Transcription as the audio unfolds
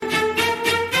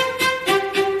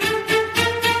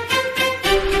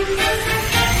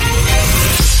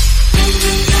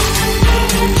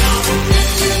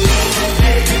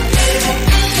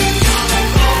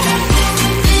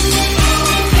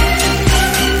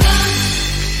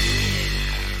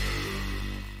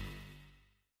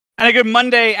Good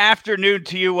Monday afternoon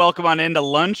to you. Welcome on into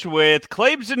lunch with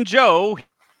Claibs and Joe.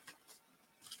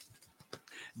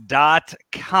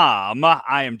 .com.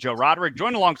 I am Joe Roderick,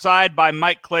 joined alongside by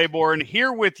Mike Claiborne,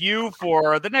 here with you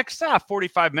for the next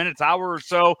 45 minutes, hour or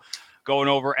so, going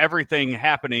over everything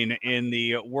happening in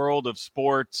the world of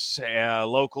sports,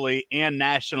 locally and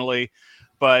nationally.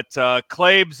 But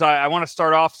Claibs, I want to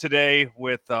start off today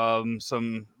with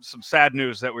some sad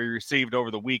news that we received over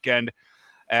the weekend.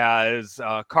 As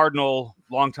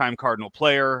longtime Cardinal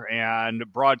player and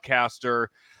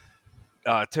broadcaster,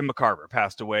 Tim McCarver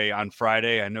passed away on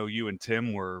Friday. I know you and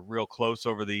Tim were real close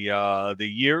over the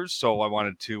years, so I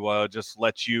wanted to just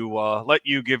let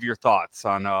you give your thoughts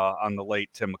on the late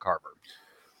Tim McCarver.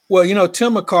 Well,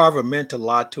 Tim McCarver meant a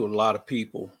lot to a lot of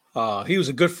people. He was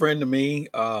a good friend to me.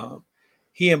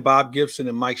 He and Bob Gibson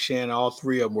and Mike Shannon, all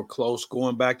three of them were close,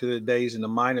 going back to the days in the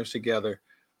minors together.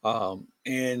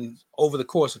 And over the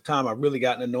course of time, I really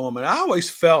gotten to know him. And I always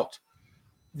felt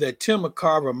that Tim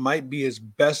McCarver might be his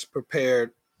best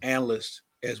prepared analyst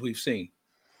as we've seen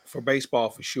for baseball,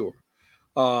 for sure.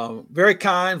 Very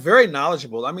kind, very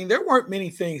knowledgeable. I mean, there weren't many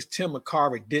things Tim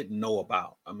McCarver didn't know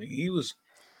about. I mean, he was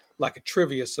like a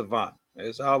trivia savant.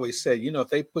 As I always said, if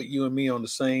they put you and me on the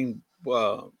same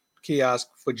kiosk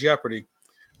for Jeopardy,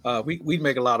 we'd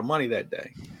make a lot of money that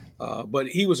day. But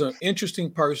he was an interesting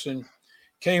person.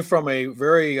 Came from a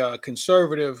very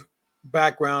conservative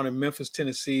background in Memphis,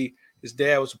 Tennessee. His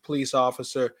dad was a police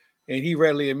officer, and he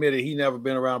readily admitted he never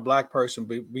been around a black person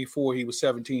before he was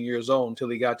 17 years old until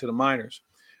he got to the minors.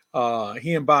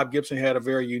 He and Bob Gibson had a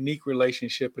very unique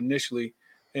relationship initially,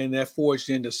 and that forged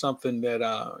into something that,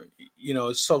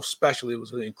 is so special. It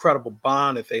was an incredible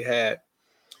bond that they had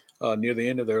near the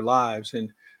end of their lives.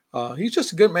 And he's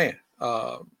just a good man,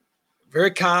 very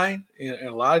kind in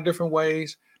a lot of different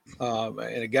ways. And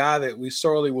a guy that we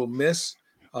sorely will miss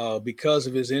because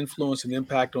of his influence and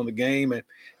impact on the game. And,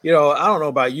 I don't know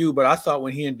about you, but I thought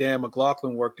when he and Dan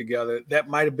McLaughlin worked together, that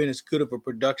might have been as good of a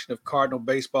production of Cardinal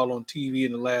baseball on TV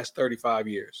in the last 35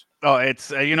 years. Oh,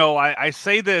 it's, I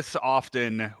say this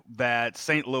often that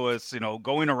St. Louis,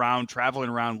 going around, traveling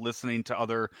around, listening to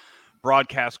other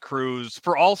broadcast crews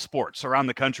for all sports around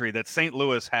the country, that St.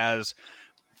 Louis has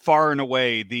far and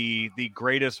away the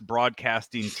greatest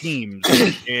broadcasting teams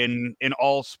in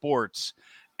all sports,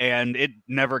 and it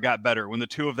never got better when the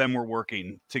two of them were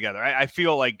working together. I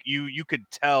feel like you could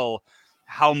tell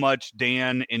how much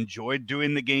Dan enjoyed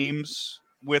doing the games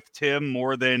with Tim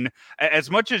more than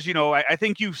as much as I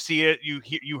think you see it,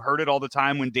 you heard it all the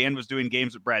time when Dan was doing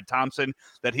games with Brad Thompson,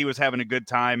 that he was having a good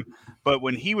time. But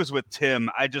when he was with Tim,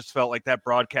 I just felt like that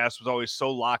broadcast was always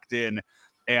so locked in.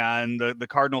 And the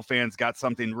Cardinal fans got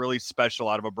something really special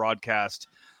out of a broadcast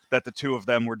that the two of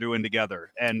them were doing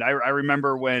together. And I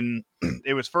remember when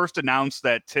it was first announced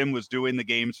that Tim was doing the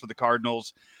games for the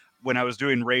Cardinals, when I was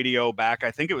doing radio back,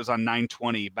 I think it was on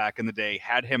 920 back in the day,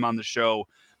 had him on the show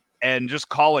and just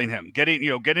calling him, getting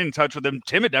in touch with him.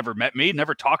 Tim had never met me,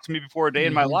 never talked to me before a day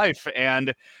in my life.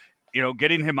 And,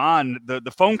 getting him on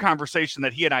the phone conversation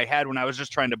that he and I had when I was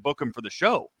just trying to book him for the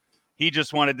show, he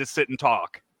just wanted to sit and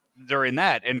talk during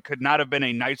that, and could not have been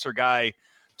a nicer guy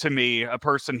to me, a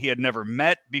person he had never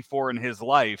met before in his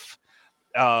life,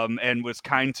 and was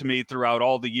kind to me throughout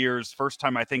all the years. First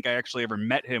time I think I actually ever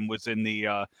met him was in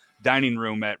the dining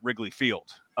room at Wrigley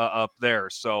Field up there.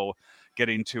 So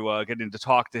getting to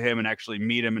talk to him and actually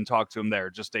meet him and talk to him there,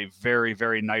 just a very,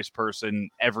 very nice person.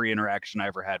 Every interaction I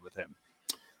ever had with him.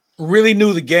 Really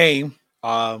knew the game.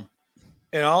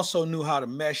 And also knew how to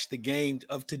mesh the game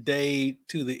of today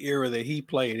to the era that he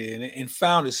played in, and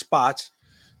found his spots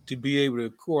to be able to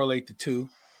correlate the two.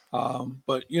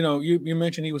 But, you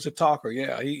mentioned he was a talker.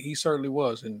 Yeah, he certainly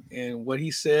was. And what he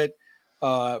said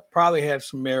probably had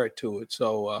some merit to it.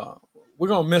 So we're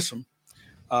going to miss him.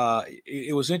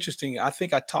 It was interesting. I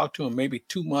think I talked to him maybe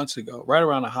 2 months ago, right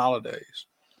around the holidays.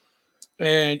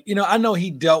 And, I know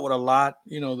he dealt with a lot,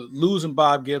 losing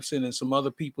Bob Gibson and some other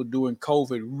people during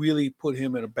COVID really put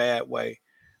him in a bad way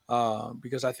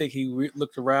because I think he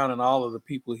looked around and all of the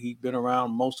people he'd been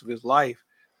around most of his life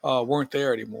weren't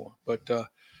there anymore. But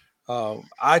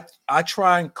I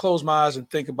try and close my eyes and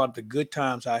think about the good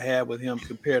times I had with him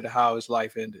compared to how his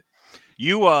life ended.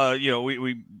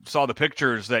 We saw the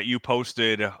pictures that you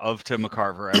posted of Tim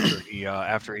McCarver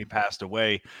after he passed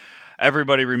away.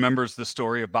 Everybody remembers the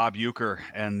story of Bob Uecker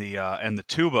and the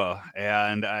tuba,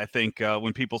 and I think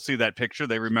when people see that picture,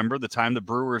 they remember the time the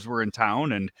Brewers were in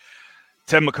town, and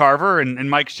Tim McCarver and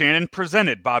Mike Shannon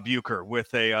presented Bob Uecker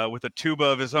with a tuba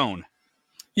of his own.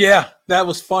 Yeah, that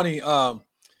was funny.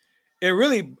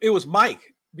 It was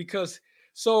Mike, because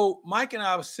so Mike and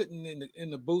I was sitting in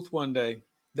the booth one day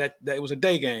that it was a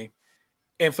day game,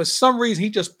 And for some reason, he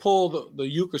just pulled the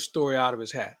Euchre story out of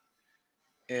his hat.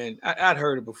 And I'd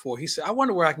heard it before. He said, I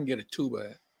wonder where I can get a tuba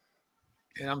at.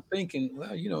 And I'm thinking,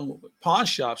 well, pawn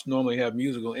shops normally have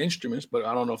musical instruments, but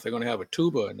I don't know if they're going to have a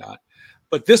tuba or not.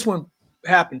 But this one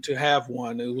happened to have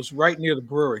one. It was right near the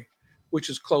brewery, which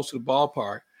is close to the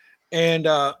ballpark. And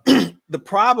the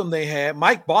problem they had,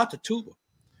 Mike bought the tuba.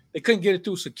 They couldn't get it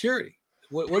through security.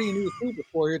 What do you need a tuba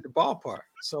for here at the ballpark?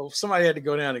 So somebody had to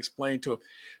go down and explain to him.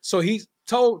 So he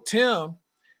told Tim,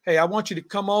 hey, I want you to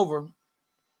come over.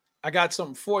 I got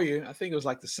something for you. I think it was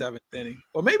like the 7th inning,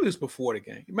 or maybe it was before the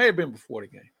game. It may have been before the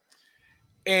game.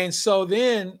 And so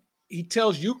then he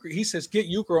tells Euchre, he says, get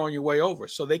Euchre on your way over.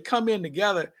 So they come in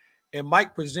together, and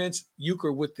Mike presents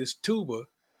Euchre with this tuba.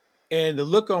 And the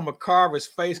look on McCarver's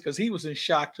face, because he was in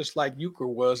shock just like Euchre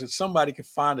was, that somebody could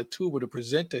find a tuba to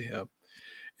present to him.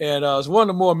 And it's one of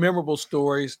the more memorable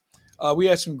stories. We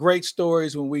had some great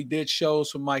stories when we did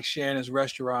shows from Mike Shannon's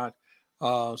restaurant.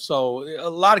 So a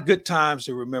lot of good times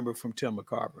to remember from Tim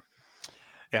McCarver.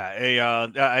 Yeah,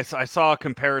 I saw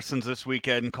comparisons this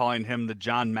weekend calling him the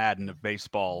John Madden of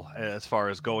baseball as far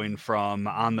as going from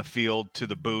on the field to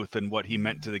the booth and what he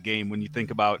meant to the game. When you think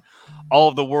about all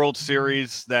of the World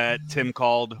Series that Tim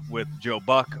called with Joe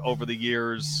Buck over the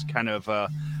years, kind of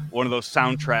one of those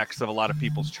soundtracks of a lot of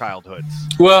people's childhoods.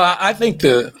 Well, I think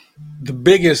the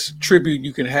biggest tribute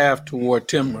you can have toward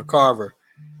Tim McCarver,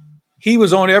 he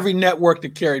was on every network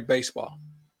that carried baseball.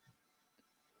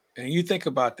 And you think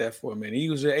about that for a minute. He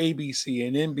was at ABC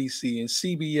and NBC and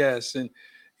CBS and,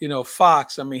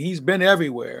 Fox. I mean, he's been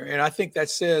everywhere. And I think that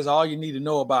says all you need to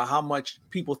know about how much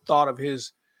people thought of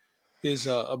his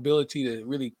ability to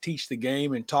really teach the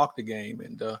game and talk the game.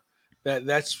 And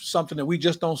that's something that we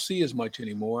just don't see as much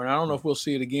anymore. And I don't know if we'll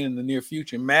see it again in the near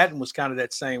future. Madden was kind of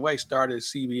that same way, started at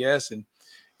CBS and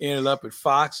ended up at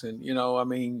Fox. And,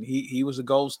 he was a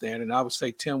gold standard. And I would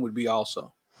say Tim would be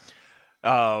also.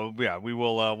 Yeah, we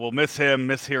will. We'll miss him.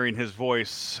 Miss hearing his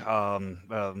voice. I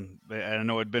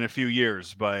know it'd been a few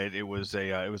years, but it was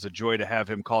a joy to have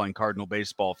him calling Cardinal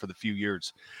baseball for the few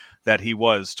years that he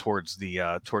was towards the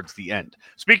end.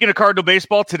 Speaking of Cardinal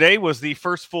baseball, today was the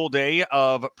first full day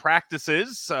of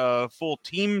practices, full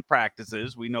team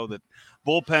practices. We know that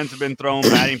bullpens have been thrown,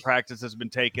 batting practice has been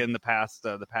taken the past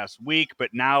week, but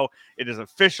now it is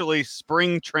officially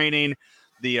spring training.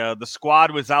 The squad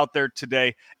was out there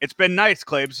today. It's been nice,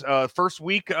 Claibs. First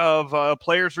week of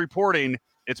players reporting,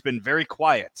 it's been very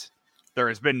quiet. There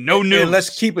has been no news. And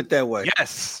let's keep it that way.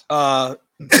 Yes.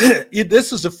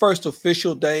 This is the first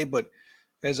official day, but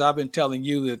as I've been telling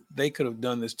you, that they could have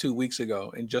done this 2 weeks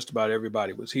ago, and just about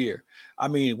everybody was here. I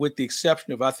mean, with the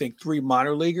exception of, I think, 3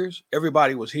 minor leaguers,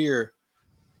 everybody was here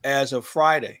as of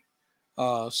Friday.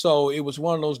 So it was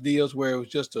one of those deals where it was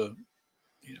just the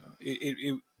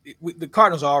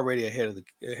Cardinals are already ahead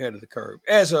of the curve,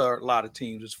 as are a lot of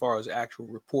teams as far as actual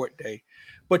report day.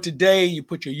 But today, you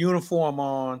put your uniform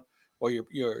on, or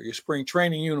your spring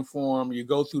training uniform. You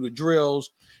go through the drills.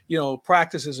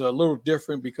 Practices are a little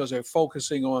different because they're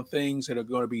focusing on things that are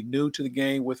going to be new to the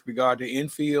game with regard to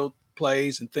infield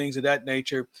plays and things of that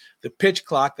nature. The pitch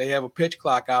clock, they have a pitch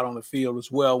clock out on the field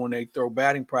as well when they throw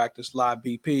batting practice, live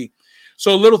BP.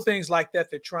 So little things like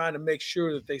that, they're trying to make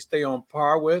sure that they stay on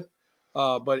par with.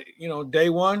 But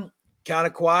day one, kind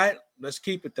of quiet. Let's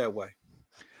keep it that way.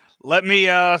 Let me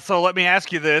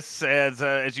ask you this: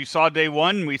 as you saw day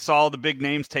one, we saw the big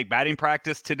names take batting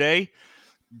practice today.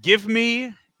 Give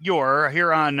me your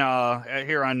here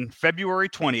on February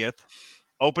 20th.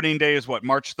 Opening day is what,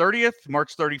 March 30th,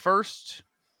 March 31st?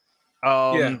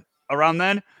 Yeah, around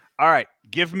then. All right,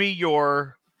 give me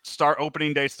your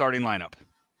opening day starting lineup.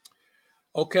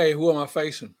 Okay, who am I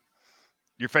facing?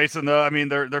 You're facing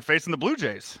they're facing the Blue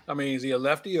Jays. I mean, is he a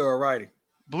lefty or a righty?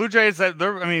 Blue Jays,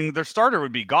 their starter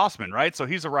would be Gossman, right? So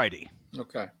he's a righty.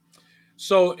 Okay.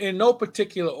 So in no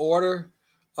particular order,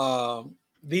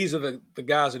 these are the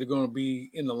guys that are going to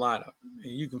be in the lineup.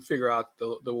 And you can figure out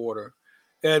the order.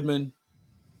 Edman,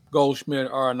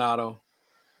 Goldschmidt, Arenado.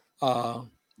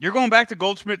 You're going back to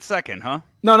Goldschmidt second, huh?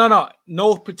 No.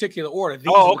 No particular order. These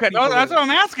okay. No, that's what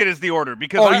I'm asking is the order,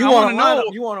 because I want to know.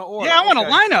 You want to order? Yeah, I want a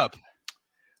lineup.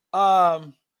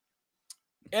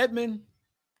 Edman,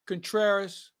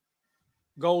 Contreras,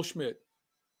 Goldschmidt,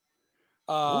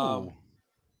 Arenado,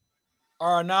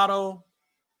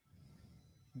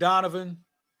 Donovan,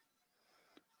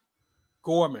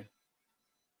 Gorman,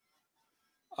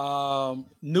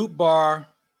 Newt Barr,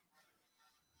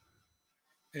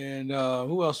 and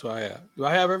who else do I have? Do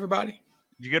I have everybody?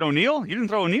 Did you get O'Neill? You didn't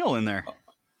throw O'Neill in there.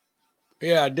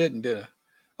 Yeah, I didn't, did I?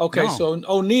 Okay, No. So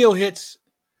O'Neill hits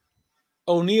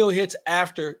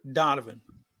after Donovan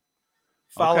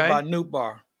followed by Okay.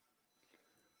 Nootbaar.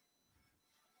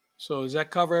 So does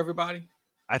that cover everybody?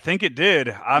 I think it did.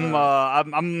 I'm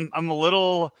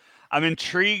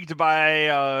intrigued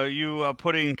by you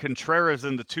putting Contreras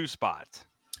in the 2 spot.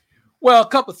 Well, a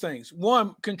couple of things.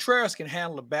 One, Contreras can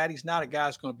handle the bat. He's not a guy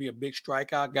that's going to be a big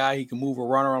strikeout guy. He can move a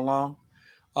runner along.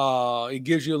 It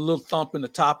gives you a little thump in the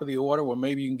top of the order where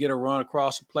maybe you can get a run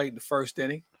across the plate in the first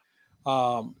inning.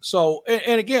 And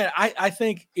again, I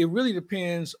think it really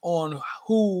depends on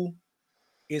who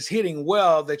is hitting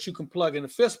well that you can plug in the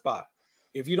 5th spot.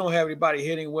 If you don't have anybody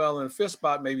hitting well in the 5th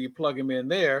spot, maybe you plug him in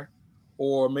there,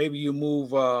 or maybe you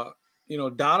move,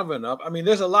 Donovan up. I mean,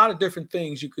 there's a lot of different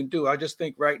things you can do. I just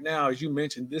think right now, as you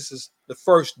mentioned, this is the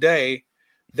first day.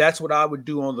 That's what I would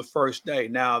do on the first day.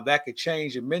 Now that could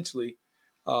change immensely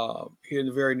here in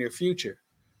the very near future.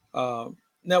 Now,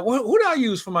 who do I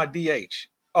use for my DH?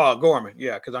 Oh, Gorman.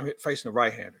 Yeah, because I'm facing the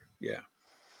right-hander. Yeah.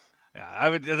 Yeah, I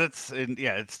would.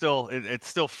 It's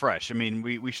still fresh. I mean,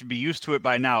 we should be used to it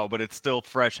by now, but it's still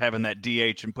fresh having that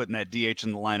DH and putting that DH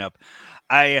in the lineup.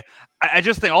 I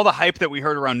just think all the hype that we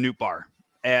heard around Nootbaar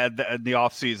at the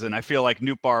offseason, I feel like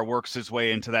Nootbaar works his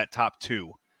way into that top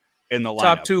 2 in the lineup.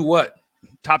 Top 2 what?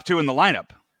 Top 2 in the lineup.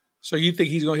 So you think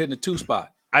he's going to hit in the 2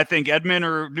 spot? I think Edman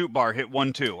or Nootbaar hit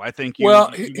 1-2. I think you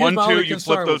 1-2, you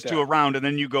flip those 2 around, and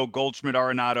then you go Goldschmidt,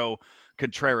 Arenado,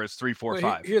 Contreras, 3, 4,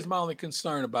 5. Here's my only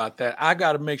concern about that. I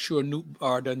got to make sure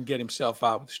Nootbaar doesn't get himself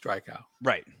out with the strikeout.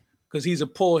 Right. Because he's a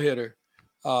pull hitter.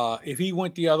 If he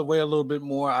went the other way a little bit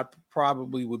more, I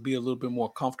probably would be a little bit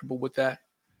more comfortable with that.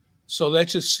 So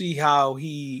let's just see how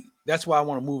that's why I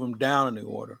want to move him down in the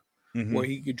order, where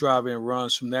he could drive in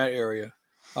runs from that area.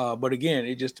 But again,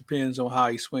 it just depends on how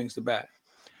he swings the bat.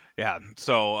 Yeah.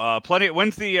 So when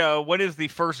is the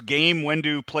first game? When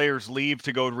do players leave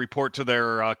to go report to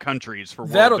their countries for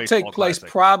World That'll Baseball take place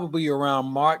Classic? probably around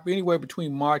March, anywhere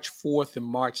between March 4th and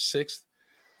March 6th.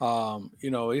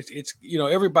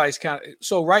 Everybody's kind of,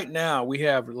 so right now we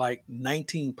have like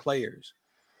 19 players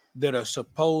that are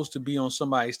supposed to be on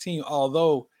somebody's team.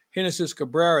 Although Genesis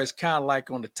Cabrera is kind of like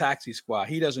on the taxi squad.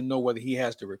 He doesn't know whether he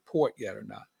has to report yet or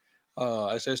not.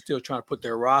 As they're still trying to put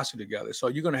their roster together. So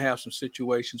you're going to have some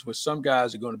situations where some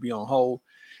guys are going to be on hold.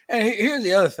 And here's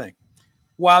the other thing.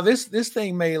 While this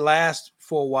thing may last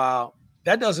for a while,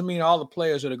 that doesn't mean all the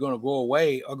players that are going to go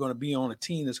away are going to be on a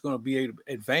team that's going to be able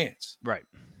to advance. Right.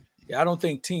 Yeah, I don't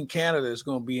think Team Canada is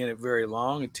going to be in it very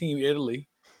long, and Team Italy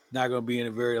not going to be in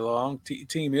it very long.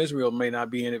 Team Israel may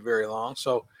not be in it very long.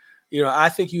 So, I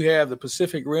think you have the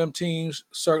Pacific Rim teams,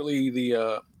 certainly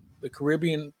the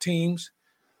Caribbean teams,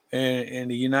 and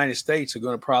the United States are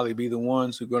going to probably be the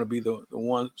ones who are going to be the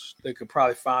ones that could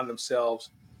probably find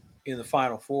themselves in the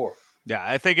Final Four. Yeah,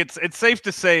 I think it's safe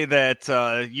to say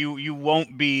that you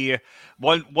won't be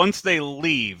once they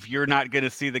leave. You're not going to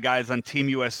see the guys on Team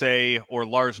USA or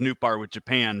Lars Nootbaar with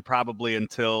Japan probably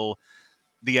until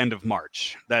the end of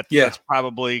March. That's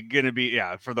probably going to be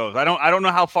for those. I don't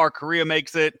know how far Korea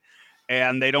makes it,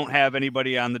 and they don't have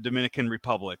anybody on the Dominican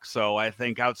Republic. So I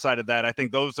think outside of that, I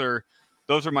think those are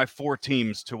my 4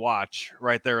 teams to watch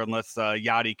right there, unless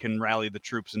Yachty can rally the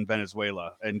troops in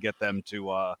Venezuela and get them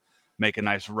to make a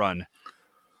nice run.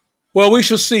 Well, we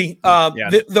shall see.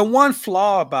 The one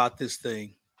flaw about this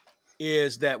thing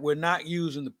is that we're not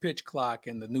using the pitch clock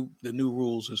and the new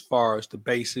rules as far as the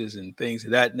bases and things of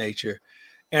that nature.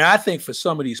 And I think for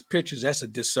some of these pitchers, that's a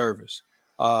disservice.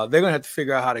 They're going to have to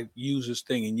figure out how to use this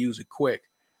thing and use it quick.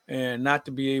 And not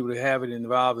to be able to have it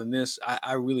involved in this,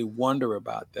 I really wonder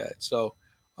about that. So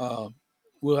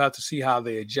we'll have to see how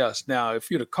they adjust. Now,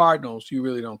 if you're the Cardinals, you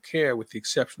really don't care, with the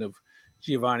exception of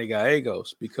Giovanni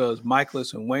Gallegos, because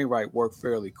Michaelis and Wainwright work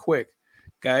fairly quick.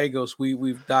 Gallegos,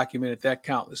 we've documented that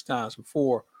countless times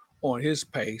before on his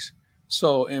pace.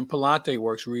 So, and Palante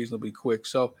works reasonably quick.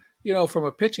 So, from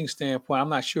a pitching standpoint, I'm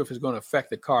not sure if it's going to affect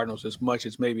the Cardinals as much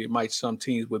as maybe it might some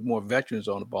teams with more veterans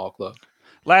on the ball club.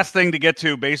 Last thing to get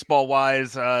to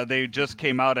baseball-wise, they just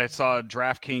came out. I saw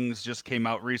DraftKings just came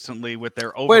out recently with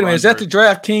their over. Wait a minute, is that the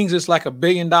DraftKings? It's like $1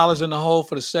 billion in the hole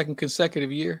for the second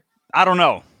consecutive year? I don't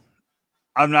know.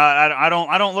 I'm not. I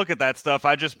don't look at that stuff.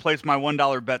 I just place my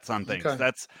 $1 bets on things.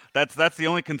 Okay. That's the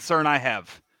only concern I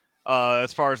have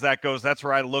as far as that goes. That's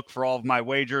where I look for all of my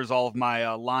wagers, all of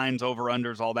my lines,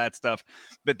 over-unders, all that stuff.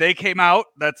 But they came out.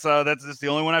 That's just the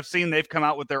only one I've seen. They've come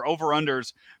out with their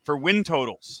over-unders for win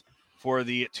totals for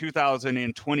the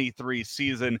 2023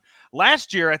 season.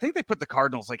 Last year, I think they put the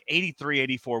Cardinals like 83,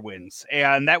 84 wins,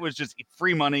 and that was just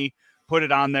free money. Put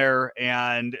it on there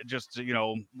and just,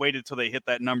 waited till they hit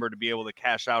that number to be able to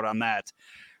cash out on that.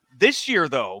 This year,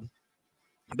 though,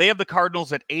 they have the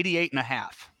Cardinals at 88.5.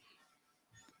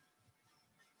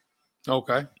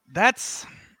 Okay. That's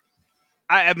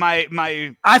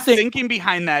my I think thinking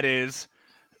behind that is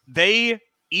they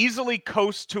easily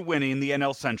coast to winning the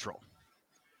NL Central.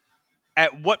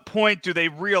 At what point do they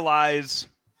realize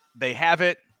they have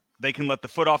it? They can let the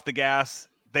foot off the gas.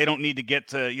 They don't need to get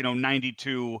to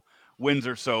 92 wins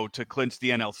or so to clinch the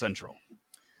NL Central.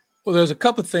 Well, there's a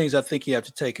couple of things I think you have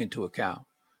to take into account.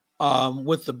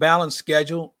 With the balanced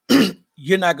schedule,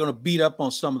 you're not going to beat up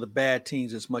on some of the bad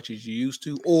teams as much as you used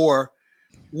to, or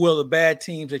will the bad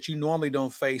teams that you normally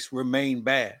don't face remain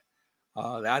bad?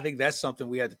 I think that's something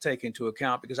we have to take into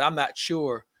account, because I'm not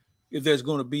sure if there's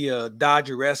going to be a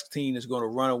Dodger-esque team that's going to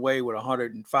run away with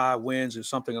 105 wins or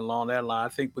something along that line. I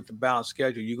think with the balanced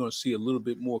schedule, you're going to see a little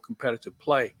bit more competitive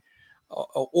play,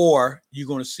 or you're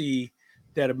going to see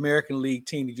that American League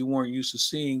team that you weren't used to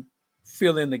seeing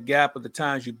fill in the gap of the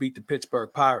times you beat the Pittsburgh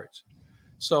Pirates.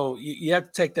 So you have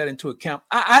to take that into account.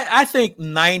 I think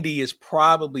 90 is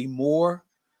probably more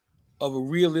of a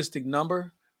realistic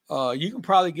number. You can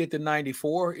probably get to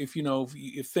 94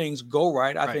 if things go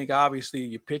right. I think obviously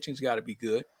your pitching's got to be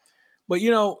good. But,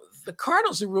 the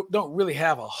Cardinals don't really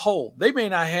have a hole. They may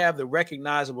not have the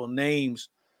recognizable names,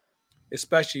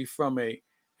 especially from a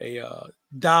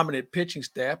dominant pitching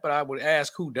staff, but I would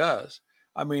ask who does.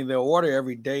 I mean, their order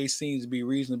every day seems to be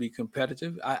reasonably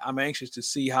competitive. I'm anxious to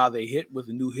see how they hit with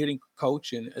the new hitting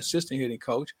coach and assistant hitting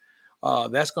coach.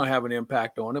 That's going to have an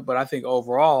impact on it. But I think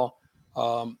overall,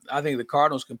 I think the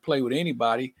Cardinals can play with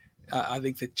anybody. I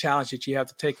think the challenge that you have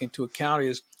to take into account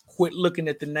is quit looking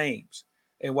at the names.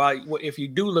 And if you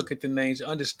do look at the names,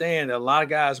 understand that a lot of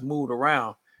guys moved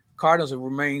around. Cardinals have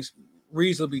remained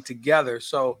reasonably together.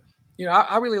 So,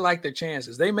 I really like their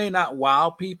chances. They may not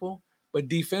wow people, but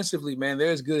defensively, man,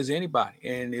 they're as good as anybody.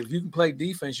 And if you can play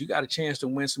defense, you got a chance to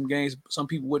win some games some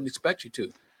people wouldn't expect you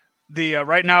to. The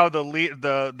right now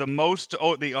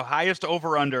the highest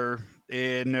over under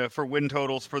in for win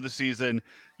totals for the season,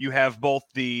 you have both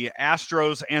the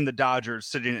Astros and the Dodgers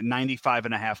sitting at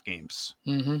 95.5 games.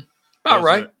 Mm-hmm. About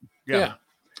right. Yeah.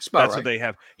 That's what they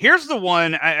have. Here's the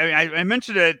one I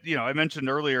mentioned it. I mentioned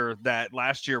earlier that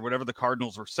last year, whatever the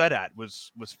Cardinals were set at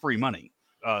was free money.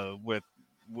 With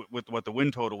what the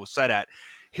win total was set at.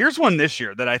 Here's one this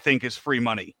year that I think is free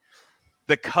money.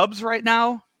 The Cubs right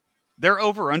now, their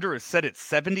over under is set at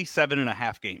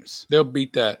 77.5 games. They'll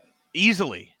beat that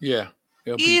easily. Yeah,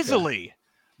 easily.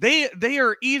 They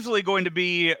are easily going to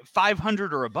be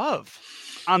 500 or above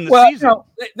on the season.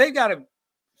 They got to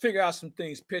figure out some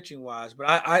things pitching wise, but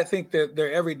I think that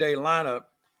their everyday lineup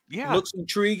looks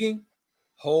intriguing.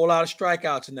 Whole lot of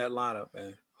strikeouts in that lineup,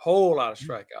 man. Whole lot of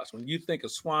strikeouts. When you think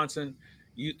of Swanson,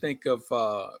 you think of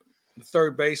the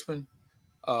third baseman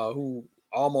who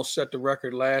almost set the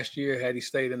record last year had he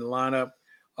stayed in the lineup.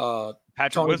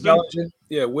 Patrick Tony Wisdom? Bellinger.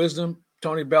 Yeah, Wisdom,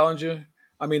 Tony Bellinger.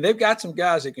 I mean, they've got some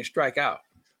guys that can strike out.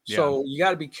 So you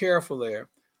got to be careful there.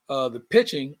 The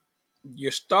pitching,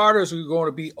 your starters are going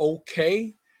to be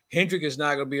okay. Hendrick is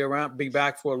not going to be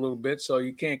back for a little bit, so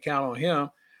you can't count on him.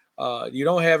 You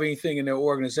don't have anything in their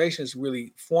organization that's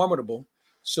really formidable.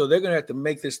 So they're going to have to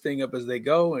make this thing up as they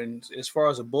go. And as far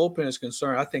as the bullpen is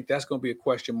concerned, I think that's going to be a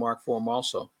question mark for them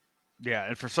also. Yeah,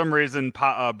 and for some reason,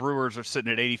 Brewers are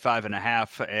sitting at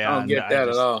 85.5. And I don't get that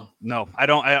at all. No, I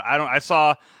don't. I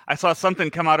saw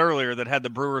something come out earlier that had the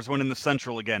Brewers winning the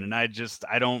Central again, and I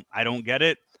don't get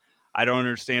it. I don't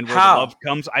understand where the love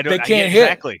comes. They can't hit.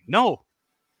 Exactly. No.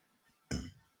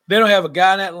 They don't have a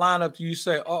guy in that lineup. You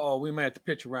say, we may have to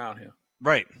pitch around him.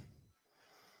 Right.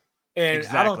 And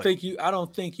exactly. I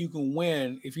don't think you can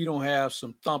win if you don't have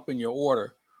some thump in your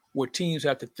order where teams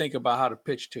have to think about how to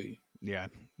pitch to you. Yeah,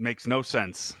 makes no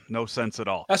sense. No sense at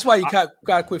all. That's why you got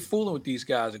to quit fooling with these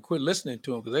guys and quit listening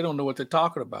to them, because they don't know what they're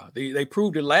talking about. They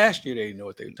proved it last year. They didn't know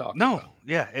what they were talking about.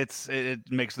 Yeah, it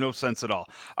makes no sense at all.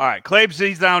 All right, Claibs,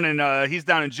 he's down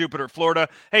in Jupiter, Florida.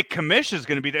 Hey, Kamish is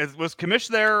going to be there. Was Kamish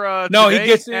there? No, today he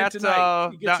gets in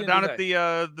tonight. Down at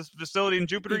the facility in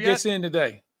Jupiter. He gets in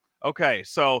today. Okay,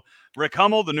 so Rick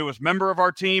Hummel, the newest member of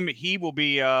our team, he'll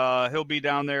be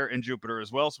down there in Jupiter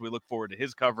as well. So we look forward to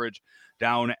his coverage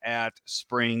down at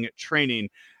spring training.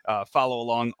 Follow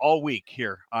along all week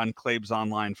here on Claibs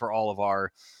Online for all of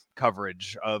our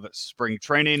coverage of spring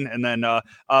training. And then not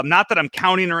that I'm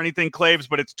counting or anything, Claibs,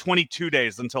 but it's 22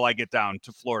 days until I get down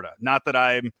to Florida. Not that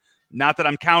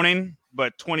I'm counting,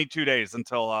 but 22 days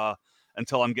until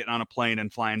I'm getting on a plane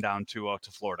and flying down to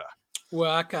Florida.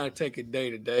 Well, I kind of take it day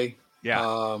to day.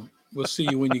 Yeah. We'll see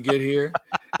you when you get here.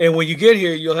 And when you get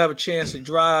here, you'll have a chance to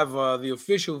drive the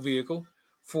official vehicle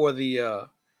for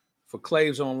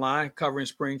Claibs Online covering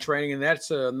spring training. And that's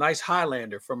a nice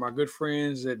Highlander from our good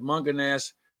friends at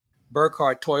Mungenast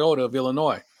Burkhardt Toyota of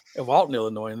Illinois. of Alton,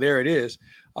 Illinois, and there it is.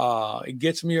 It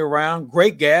gets me around.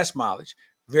 Great gas mileage,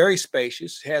 very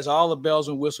spacious, has all the bells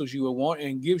and whistles you would want,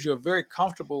 and gives you a very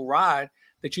comfortable ride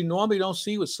that you normally don't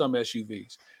see with some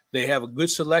SUVs. They have a good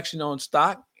selection on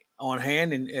stock, on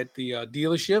hand, and at the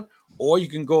dealership, or you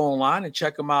can go online and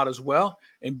check them out as well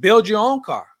and build your own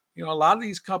car. You know, a lot of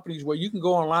these companies where you can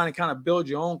go online and kind of build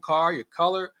your own car, your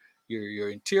color, your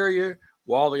interior,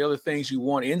 all the other things you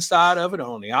want inside of it,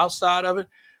 on the outside of it.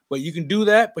 But you can do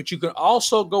that. But you can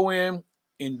also go in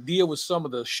and deal with some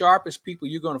of the sharpest people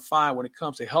you're going to find when it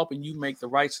comes to helping you make the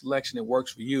right selection that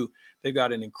works for you. They've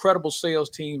got an incredible sales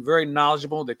team, very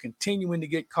knowledgeable. They're continuing to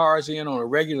get cars in on a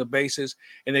regular basis,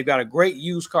 and they've got a great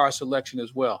used car selection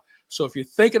as well. So if you're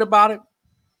thinking about it,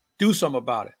 do something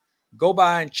about it. Go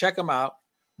by and check them out.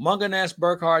 Mungenast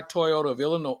Burkhardt Toyota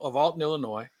of Alton,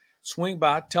 Illinois. Swing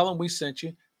by, tell them we sent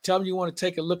you. Tell them you want to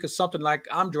take a look at something like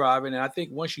I'm driving. And I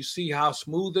think once you see how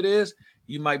smooth it is,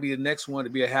 you might be the next one to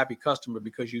be a happy customer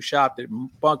because you shopped at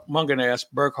Mungenast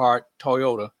Burkhardt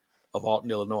Toyota of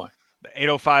Alton, Illinois.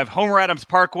 805 Homer Adams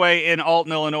Parkway in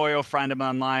Alton, Illinois. You'll find them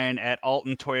online at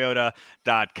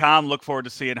altontoyota.com. Look forward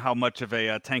to seeing how much of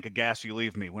a tank of gas you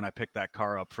leave me when I pick that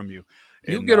car up from you.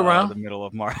 You'll get around. The middle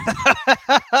of March.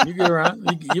 You get around.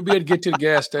 You'll be able to get to the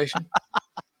gas station.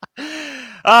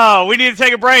 Oh, we need to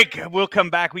take a break. We'll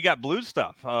come back. We got Blues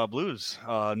stuff, Blues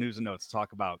news and notes to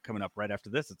talk about coming up right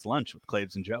after this. It's lunch with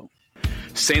Claves and Joe.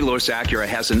 St. Louis Acura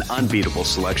has an unbeatable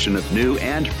selection of new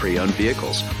and pre-owned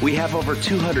vehicles. We have over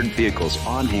 200 vehicles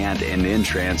on hand and in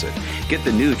transit. Get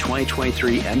the new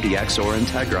 2023 MDX or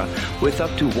Integra with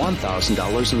up to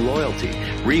 $1,000 in loyalty.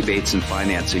 Rebates and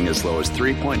financing as low as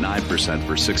 3.9%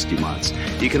 for 60 months.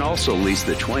 You can also lease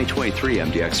the 2023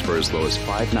 MDX for as low as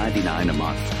 $599 a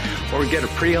month. Or get a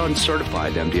pre-owned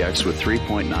certified MDX with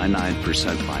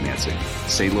 3.99% financing.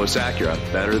 St. Louis Acura,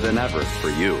 better than ever for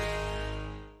you.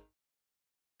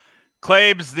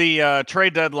 Claves, the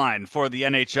trade deadline for the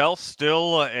NHL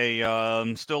still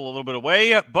a little bit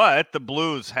away, but the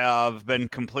Blues have been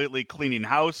completely cleaning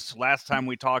house. Last time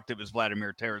we talked, it was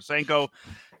Vladimir Tarasenko.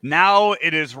 Now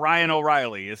it is Ryan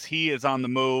O'Reilly as he is on the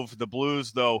move. The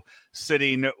Blues, though,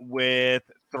 sitting with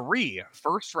 3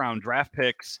 first-round draft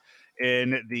picks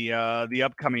in the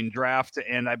upcoming draft,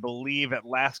 and I believe at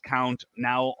last count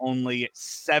now only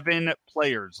 7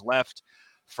 players left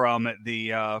from the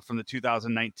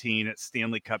 2019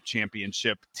 Stanley Cup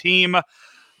championship team.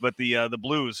 But the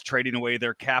Blues trading away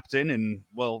their captain, and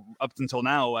well, up until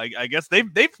now, I guess they've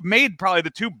made probably the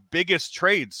 2 biggest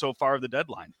trades so far of the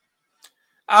deadline.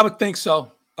 I would think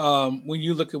so. When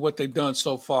you look at what they've done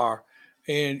so far,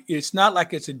 and it's not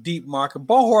like it's a deep market.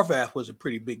 Bo Horvath was a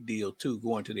pretty big deal too,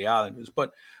 going to the Islanders.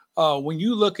 But when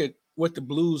you look at what the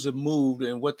Blues have moved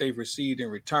and what they've received in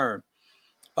return,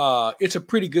 it's a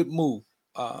pretty good move.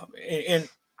 And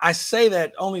I say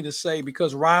that only to say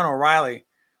because Ryan O'Reilly,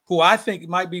 who I think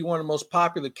might be one of the most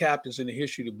popular captains in the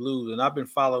history of the Blues, and I've been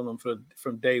following him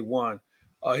from day one,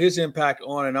 his impact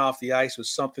on and off the ice was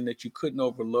something that you couldn't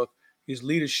overlook. His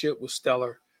leadership was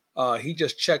stellar. He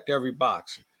just checked every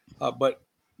box. But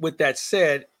with that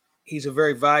said, he's a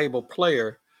very valuable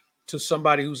player to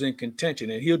somebody who's in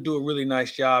contention, and he'll do a really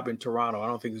nice job in Toronto. I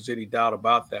don't think there's any doubt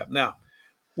about that. Now,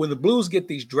 when the Blues get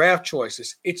these draft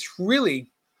choices, it's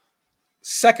really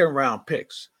second-round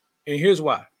picks. And here's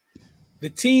why. The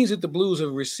teams that the Blues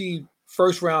have received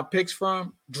first-round picks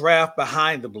from draft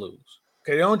behind the Blues.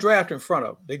 Okay, they don't draft in front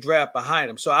of them. They draft behind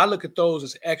them. So I look at those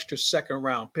as extra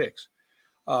second-round picks.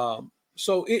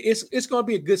 So it's going to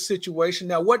be a good situation.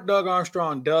 Now, what Doug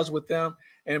Armstrong does with them,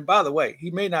 and by the way,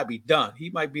 he may not be done. He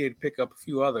might be able to pick up a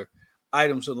few other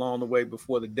items along the way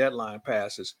before the deadline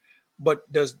passes.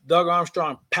 But does Doug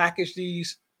Armstrong package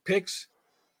these picks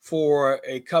for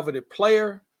a coveted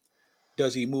player?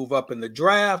 Does he move up in the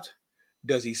draft?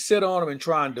 Does he sit on them and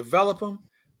try and develop them?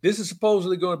 This is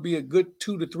supposedly going to be a good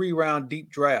 2 to 3 round deep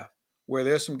draft where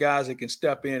there's some guys that can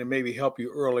step in and maybe help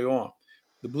you early on.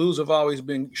 The Blues have always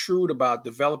been shrewd about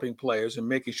developing players and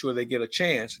making sure they get a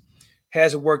chance.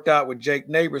 Hasn't worked out with Jake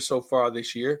Neighbors so far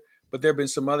this year, but there have been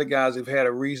some other guys who've had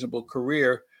a reasonable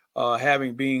career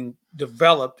having been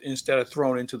developed instead of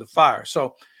thrown into the fire.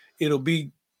 So it'll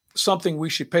be something we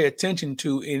should pay attention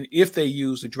to if they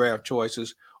use the draft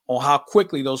choices on how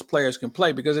quickly those players can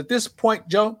play. Because at this point,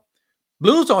 Joe,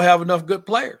 Blues don't have enough good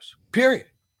players, period.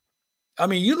 I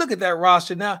mean, you look at that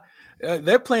roster now,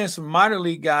 they're playing some minor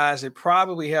league guys that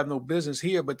probably have no business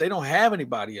here, but they don't have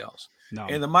anybody else. No.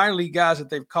 And the minor league guys that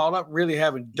they've called up really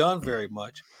haven't done very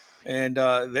much. And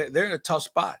they're in a tough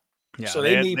spot. Yeah, so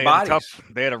they need bodies.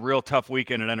 They had a real tough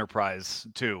weekend at Enterprise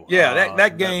too. Yeah,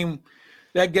 that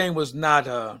game was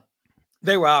not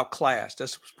They were outclassed.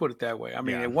 Let's put it that way. I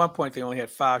mean, Yeah. at one point they only had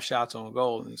 5 shots on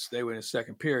goal, and they were in the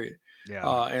second period.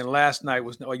 Yeah. And last night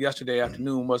or yesterday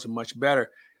afternoon wasn't much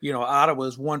better. Ottawa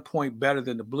was 1 point better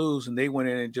than the Blues, and they went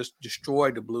in and just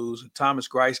destroyed the Blues. And Thomas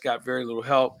Greiss got very little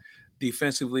help.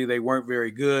 Defensively, they weren't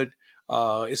very good.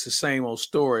 It's the same old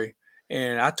story.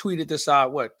 And I tweeted this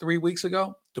out, 3 weeks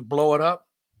ago, to blow it up.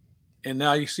 And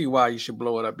now you see why you should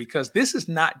blow it up, because this is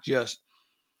not just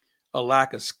a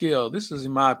lack of skill. This is,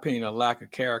 in my opinion, a lack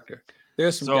of character.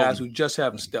 There's some guys who just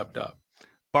haven't stepped up.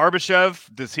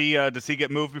 Barbashev, does he get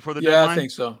moved before the deadline? Yeah, I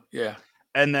think so. Yeah.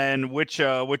 And then which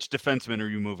defenseman are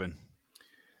you moving?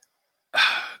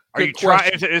 Are you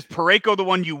trying? Is Parayko the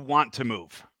one you want to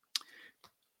move?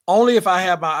 Only if I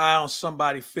have my eye on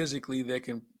somebody physically that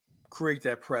can create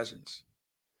that presence.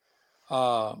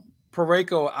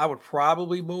 Parayko, I would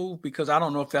probably move, because I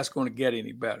don't know if that's going to get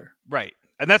any better. Right.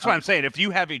 And that's what I'm saying. If you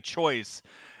have a choice,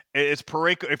 is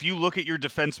Parayko, if you look at your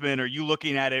defenseman, are you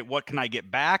looking at it, what can I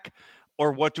get back,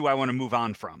 or what do I want to move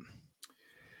on from?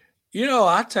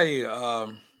 I tell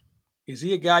you, is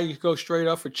he a guy you go straight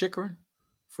up for Chychrun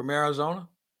from Arizona?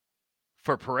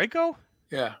 For Parayko?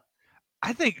 Yeah.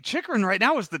 I think Chychrun right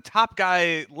now is the top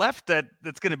guy left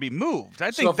that's going to be moved.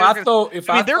 I think so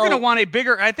they're going to want a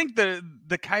bigger. I think the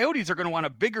Coyotes are going to want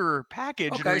a bigger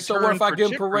package. Okay, so what if I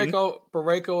give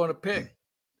Parayko and a pick?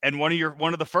 And one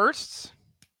of the firsts?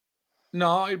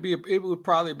 No, it would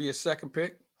probably be a second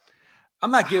pick. I'm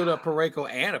not giving up Parayko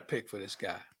and a pick for this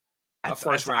guy. A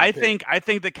first round pick. I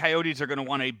think the Coyotes are going to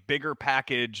want a bigger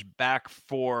package back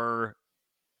for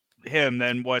him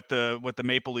than what the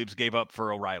Maple Leafs gave up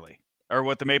for O'Reilly, or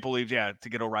what the Maple Leafs to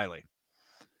get O'Reilly.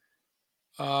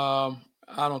 I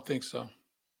don't think so.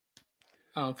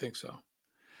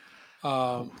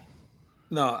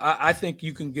 No, I think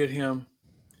you can get him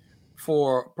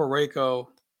for Parayko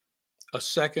a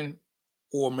second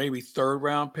or maybe third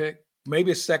round pick, maybe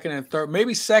a second and third,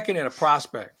 maybe second and a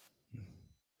prospect.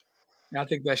 And I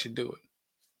think that should do it.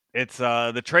 It's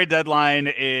the trade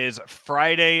deadline is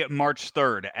Friday, March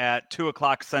 3rd at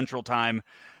 2:00 Central Time.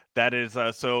 That is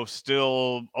so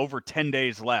still over 10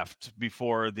 days left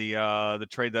before the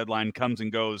trade deadline comes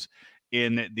and goes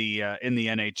in the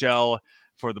NHL,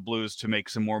 for the Blues to make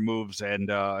some more moves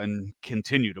and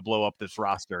continue to blow up this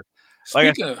roster.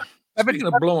 Speaking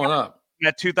of blowing up,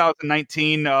 that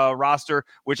 2019 roster,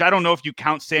 which I don't know if you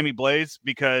count Sammy Blais,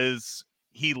 because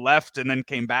he left and then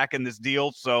came back in this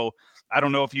deal. So I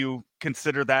don't know if you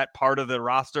consider that part of the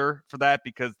roster for that,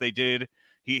 because he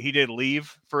did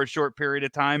leave for a short period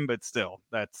of time, but still,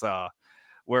 that's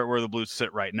where the Blues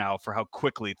sit right now for how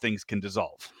quickly things can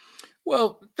dissolve.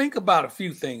 Well, think about a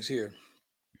few things here.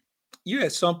 You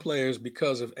had some players,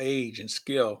 because of age and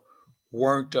skill,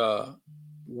 weren't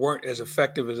as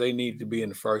effective as they needed to be in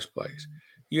the first place.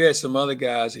 You had some other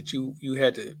guys that you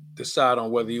had to decide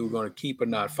on whether you were going to keep or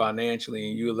not financially,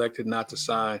 and you elected not to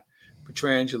sign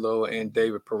Pietrangelo and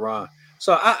David Perron.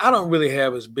 So I don't really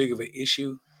have as big of an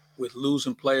issue with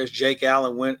losing players. Jake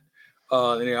Allen went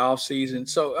in the offseason.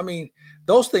 So, I mean,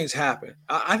 those things happen.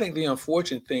 I think the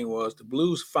unfortunate thing was the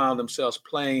Blues found themselves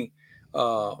playing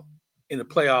in the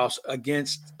playoffs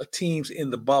against teams in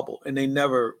the bubble, and they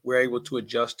never were able to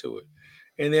adjust to it.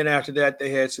 And then after that,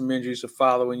 they had some injuries the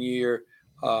following year,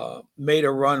 made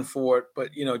a run for it,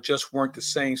 but, just weren't the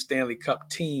same Stanley Cup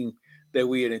team that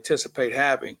we had anticipated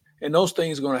having. And those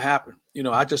things are going to happen.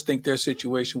 I just think their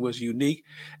situation was unique.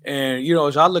 And,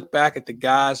 as I look back at the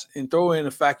guys and throw in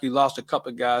the fact you lost a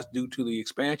couple of guys due to the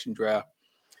expansion draft,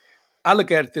 I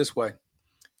look at it this way.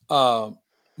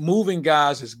 Moving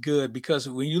guys is good, because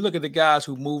when you look at the guys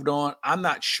who moved on, I'm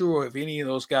not sure if any of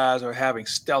those guys are having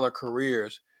stellar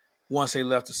careers once they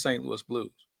left the St. Louis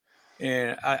Blues.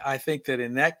 And I think that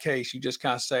in that case, you just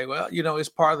kind of say, well, it's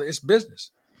part of it's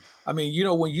business. I mean,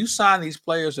 when you sign these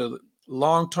players to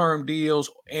long-term deals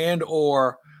and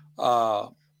or the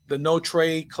no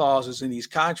trade clauses in these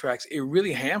contracts, it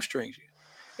really hamstrings you.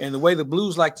 And the way the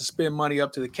Blues like to spend money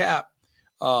up to the cap,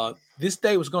 this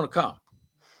day was going to come.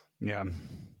 Yeah.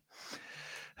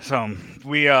 So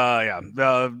we,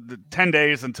 the 10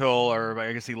 days until, or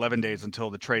I guess 11 days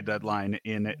until the trade deadline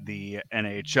in the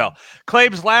NHL.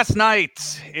 Claibs, last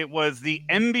night, it was the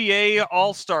NBA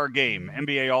All-Star game,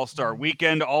 NBA All-Star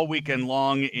weekend, all weekend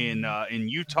long in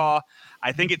Utah.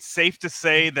 I think it's safe to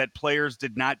say that players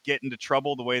did not get into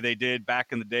trouble the way they did back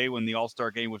in the day when the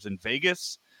All-Star game was in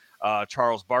Vegas.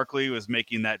 Charles Barkley was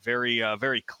making that very,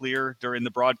 very clear during the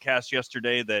broadcast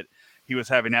yesterday that he was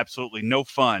having absolutely no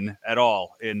fun at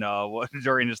all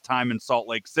during his time in Salt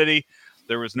Lake City.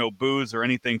 There was no booze or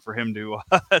anything for him to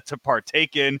to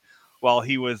partake in while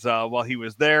he was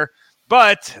there.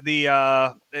 But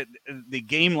the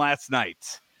game last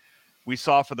night, we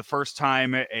saw for the first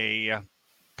time a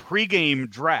pregame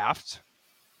draft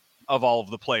of all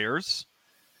of the players.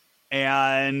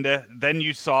 And then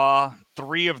you saw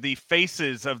three of the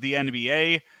faces of the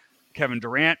NBA. Kevin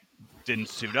Durant didn't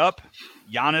suit up.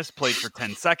 Giannis played for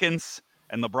 10 seconds.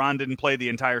 And LeBron didn't play the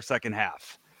entire second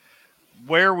half.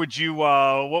 Where would you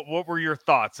what were your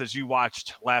thoughts as you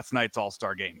watched last night's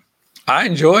All-Star game? I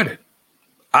enjoyed it.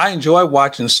 I enjoy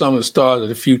watching some of the stars of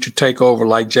the future take over,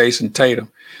 like Jason Tatum.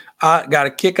 I got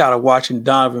a kick out of watching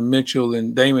Donovan Mitchell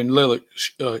and Damian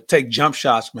Lillard take jump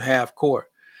shots from half court.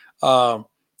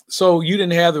 So you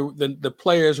didn't have the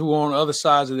players who were on other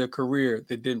sides of their career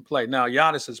that didn't play. Now,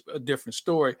 Giannis is a different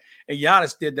story, and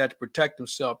Giannis did that to protect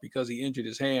himself because he injured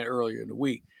his hand earlier in the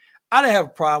week. I didn't have a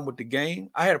problem with the game.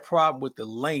 I had a problem with the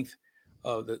length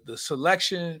of the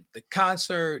selection, the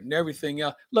concert, and everything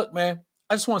else. Look, man,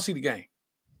 I just want to see the game.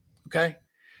 Okay,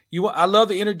 I love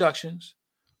the introductions.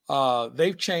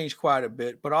 They've changed quite a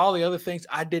bit, but all the other things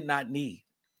I did not need.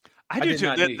 I do too.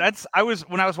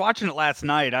 When I was watching it last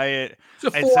night. It's a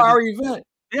 4-hour event.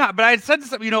 Yeah, but I had said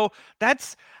something.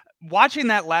 That's watching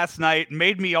that last night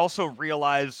made me also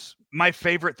realize my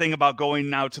favorite thing about going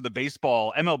now to the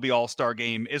baseball MLB All-Star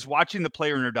game is watching the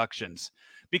player introductions.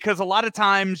 Because a lot of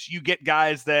times you get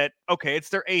guys that, okay, it's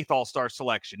their 8th All-Star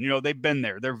selection. They've been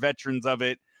there. They're veterans of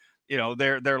it.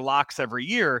 They're locks every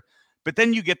year. But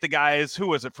then you get the guys, who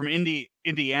was it, from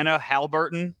Indiana,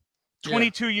 Halliburton,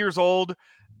 22 years old.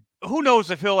 Who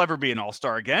knows if he'll ever be an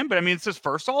All-Star again? But, it's his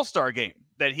first All-Star game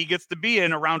that he gets to be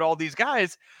in around all these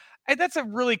guys. And that's a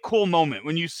really cool moment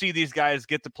when you see these guys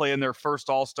get to play in their first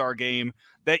All-Star game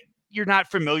that you're not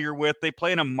familiar with. They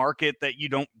play in a market that you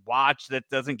don't watch, that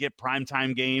doesn't get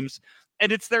primetime games.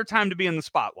 And it's their time to be in the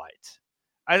spotlight.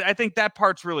 I think that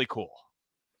part's really cool.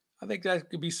 I think that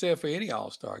could be said for any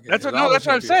All-Star game. That's what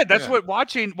I said. That's what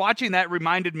watching that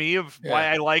reminded me of why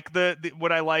I like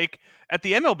what I like at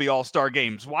the MLB All-Star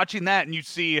games. Watching that, and you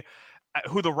see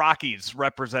who the Rockies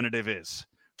representative is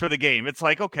for the game. It's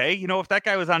like, okay, if that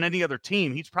guy was on any other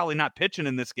team, he's probably not pitching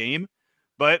in this game.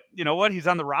 But you know what? He's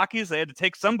on the Rockies. They had to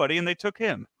take somebody, and they took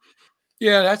him.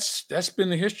 Yeah, that's been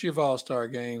the history of All-Star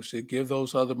games, to give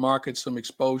those other markets some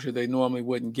exposure they normally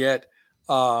wouldn't get.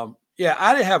 Yeah,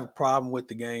 I didn't have a problem with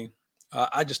the game.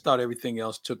 I just thought everything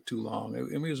else took too long.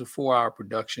 It was a 4-hour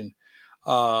production.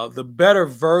 The better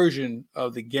version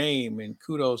of the game, and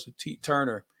kudos to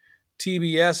Turner,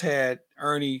 TBS had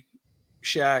Ernie,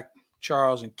 Shaq,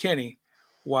 Charles, and Kenny,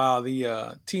 while the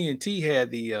TNT had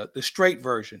the straight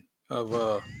version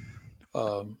of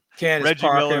Candace Reggie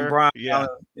Parker Miller, and Brian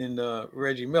Allen and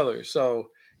Reggie Miller. So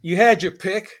you had your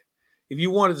pick. If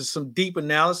you wanted some deep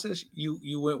analysis,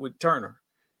 you went with Turner.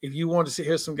 If you wanted to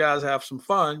hear some guys have some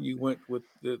fun, you went with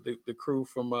the crew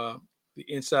from the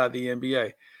Inside the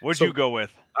NBA. What'd you go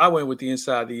with? I went with the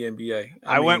Inside the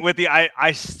NBA. Went with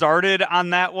I started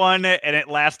on that one, and it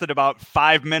lasted about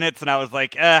 5 minutes, and I was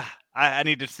like, I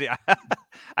need to see.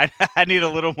 I need a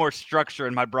little more structure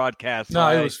in my broadcast. No,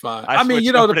 it was fine. They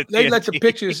let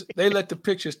the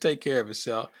pictures take care of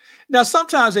itself. Now,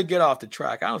 sometimes they get off the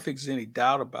track. I don't think there's any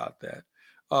doubt about that.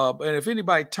 And if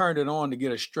anybody turned it on to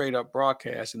get a straight up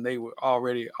broadcast, and they were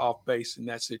already off base in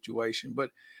that situation, but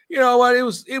you know what? It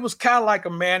was kind of like a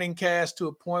Manning cast to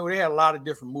a point where they had a lot of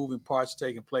different moving parts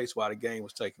taking place while the game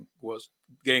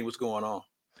was going on.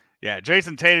 Yeah,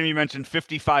 Jason Tatum, you mentioned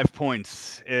 55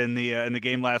 points in the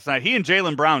game last night. He and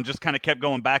Jaylen Brown just kind of kept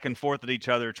going back and forth at each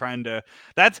other, trying to.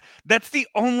 That's the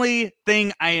only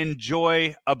thing I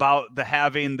enjoy about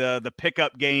having the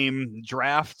pickup game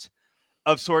draft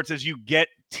of sorts, is you get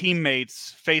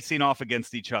teammates facing off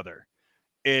against each other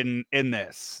in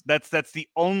this. That's the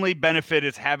only benefit,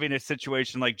 is having a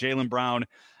situation like Jaylen Brown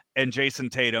and Jason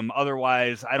Tatum.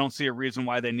 Otherwise, I don't see a reason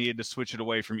why they needed to switch it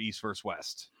away from East versus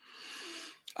West.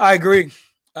 I agree.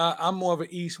 I'm more of an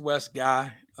East-West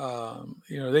guy.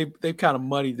 They've kind of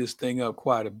muddied this thing up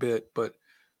quite a bit, but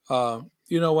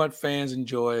you know what? Fans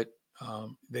enjoy it.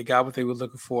 They got what they were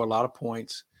looking for, a lot of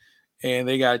points, and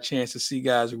they got a chance to see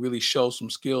guys really show some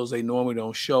skills they normally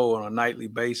don't show on a nightly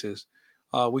basis,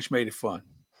 which made it fun.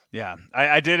 Yeah,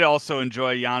 I did also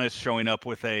enjoy Giannis showing up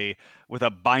with a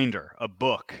binder, a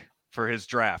book for his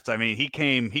draft. I mean, he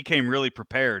came really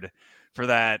prepared for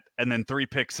that, and then 3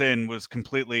 picks in was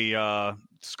completely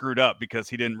screwed up because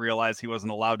he didn't realize he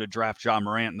wasn't allowed to draft Ja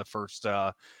Morant in the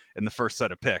first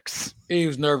set of picks. He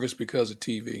was nervous because of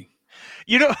TV.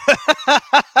 He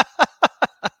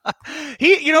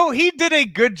did a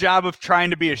good job of trying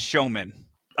to be a showman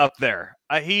up there.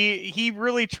 He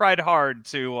really tried hard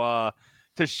to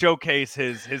showcase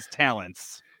his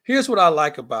talents. Here's what I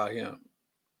like about him.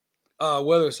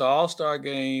 whether it's an All-Star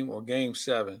game or Game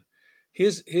 7,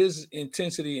 his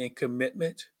intensity and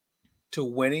commitment to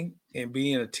winning and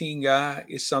being a team guy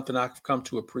is something I've come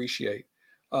to appreciate.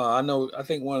 I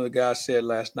think one of the guys said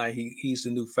last night he's the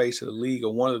new face of the league,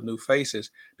 or one of the new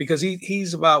faces, because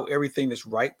he's about everything that's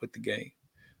right with the game.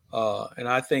 And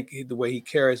I think the way he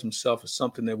carries himself is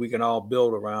something that we can all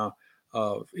build around.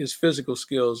 His physical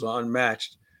skills are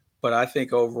unmatched, but I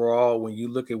think overall, when you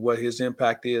look at what his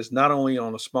impact is, not only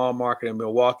on a small market in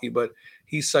Milwaukee, but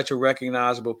he's such a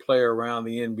recognizable player around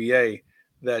the NBA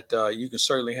that you can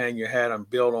certainly hang your hat and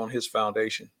build on his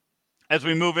foundation. As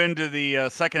we move into the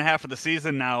second half of the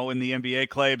season now in the NBA,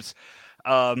 Claibs,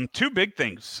 two big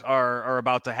things are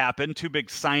about to happen. Two big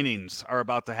signings are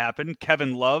about to happen.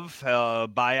 Kevin Love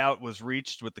buyout was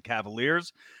reached with the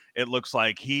Cavaliers. It looks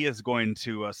like he is going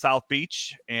to South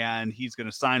Beach, and he's going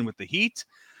to sign with the Heat.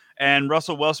 And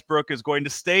Russell Westbrook is going to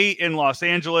stay in Los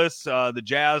Angeles. The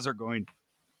Jazz are going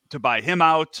to buy him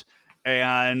out,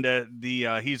 and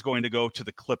he's going to go to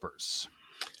the Clippers.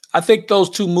 I think those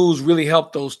two moves really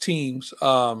help those teams.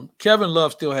 Kevin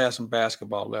Love still has some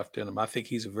basketball left in him. I think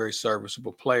he's a very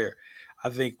serviceable player. I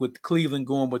think with Cleveland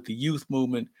going with the youth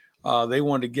movement, they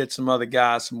wanted to get some other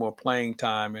guys some more playing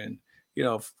time. And,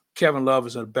 Kevin Love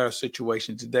is in a better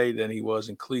situation today than he was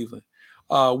in Cleveland.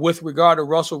 With regard to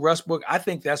Russell Westbrook, I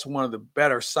think that's one of the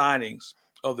better signings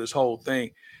of this whole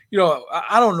thing.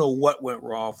 I don't know what went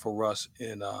wrong for Russ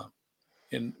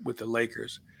with the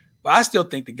Lakers. But I still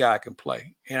think the guy can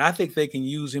play, and I think they can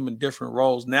use him in different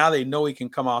roles. Now they know he can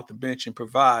come off the bench and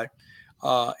provide,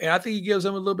 and I think he gives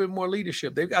them a little bit more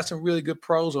leadership. They've got some really good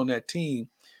pros on that team.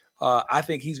 I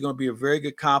think he's going to be a very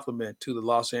good complement to the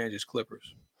Los Angeles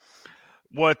Clippers.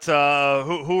 What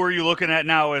who are you looking at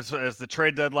now as the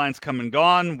trade deadline's come and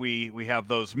gone? We have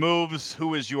those moves.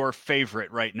 Who is your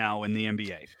favorite right now in the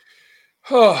NBA?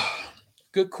 Oh,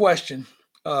 good question.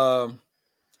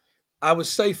 I would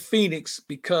say Phoenix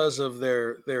because of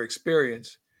their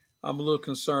experience. I'm a little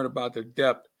concerned about their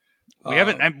depth.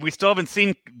 We still haven't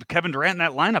seen Kevin Durant in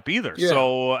that lineup either. Yeah.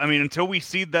 So until we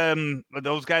see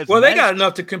those guys. Well, they got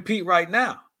enough to compete right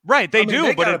now. Right, they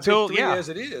do, but until as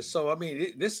it is. So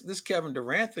this Kevin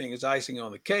Durant thing is icing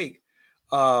on the cake.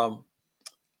 I'm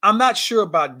not sure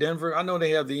about Denver. I know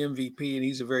they have the MVP and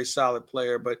he's a very solid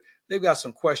player, but they've got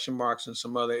some question marks in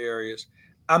some other areas.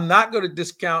 I'm not going to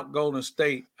discount Golden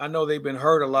State. I know they've been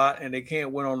hurt a lot and they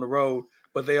can't win on the road,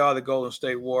 but they are the Golden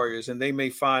State Warriors, and they may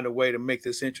find a way to make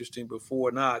this interesting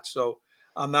before not. So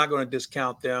I'm not going to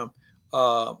discount them.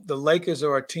 The Lakers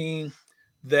are a team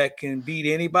that can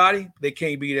beat anybody. They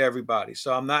can't beat everybody.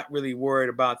 So I'm not really worried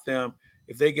about them.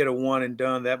 If they get a one and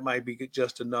done, that might be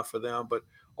just enough for them. But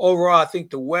overall, I think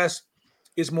the West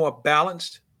is more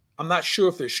balanced. I'm not sure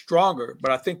if they're stronger,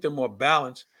 but I think they're more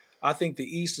balanced. I think the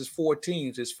East is 4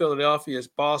 teams. It's Philadelphia, it's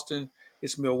Boston,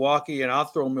 it's Milwaukee, and I'll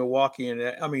throw Miami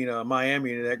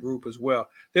into that group as well.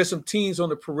 There's some teams on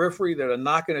the periphery that are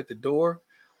knocking at the door.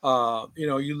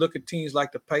 You look at teams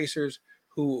like the Pacers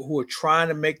who are trying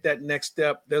to make that next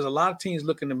step. There's a lot of teams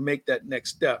looking to make that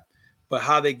next step, but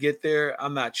how they get there,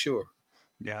 I'm not sure.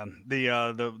 Yeah,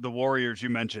 the Warriors you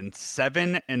mentioned,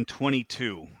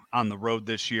 7-22 on the road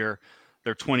this year.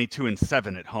 They're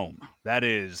 22-7 at home. That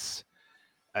is.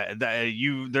 I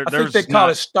think they call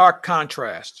it stark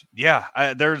contrast. Yeah,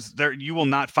 you will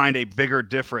not find a bigger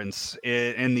difference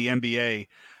in the NBA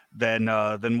than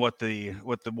what the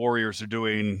Warriors are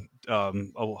doing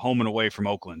home and away from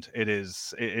Oakland. It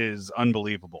is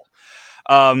unbelievable.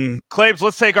 Claibs,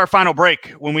 let's take our final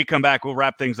break. When we come back, we'll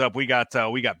wrap things up. We got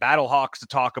Battlehawks to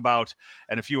talk about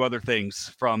and a few other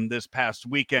things from this past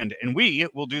weekend, and we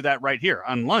will do that right here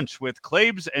on Lunch with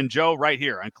Claibs and Joe right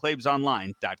here on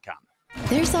ClaibsOnline.com.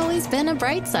 There's always been a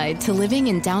bright side to living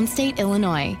in downstate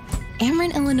Illinois.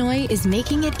 Ameren, Illinois is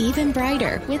making it even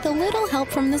brighter with a little help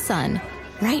from the sun.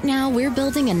 Right now, we're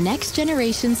building a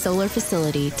next-generation solar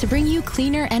facility to bring you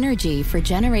cleaner energy for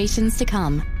generations to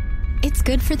come. It's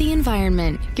good for the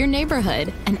environment, your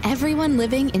neighborhood, and everyone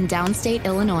living in downstate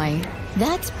Illinois.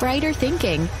 That's brighter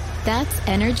thinking. That's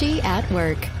energy at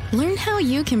work. Learn how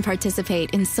you can participate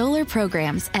in solar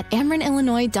programs at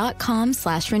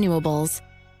amerenillinois.com/renewables.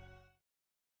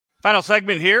 Final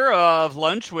segment here of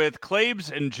Lunch with Claibs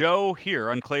and Joe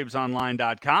here on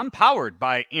ClaibsOnline.com, powered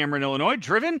by Ameren, Illinois,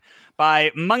 driven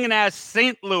by Mungenast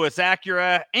St. Louis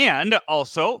Acura, and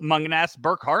also Mungenast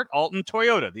Burkhart Alton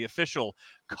Toyota, the official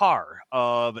car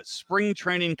of spring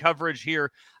training coverage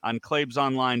here on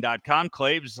ClaibsOnline.com.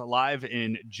 Claibs live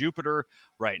in Jupiter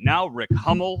right now. Rick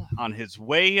Hummel on his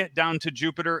way down to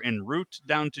Jupiter, en route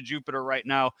down to Jupiter right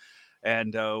now.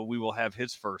 and we will have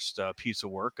his first piece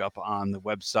of work up on the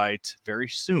website very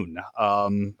soon.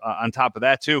 On top of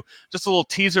that, too, just a little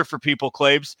teaser for people,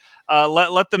 Claibs.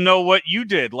 Let them know what you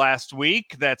did last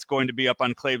week. That's going to be up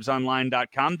on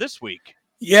ClaibsOnline.com this week.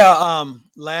 Yeah,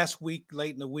 last week,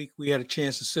 late in the week, we had a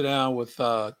chance to sit down with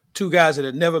two guys that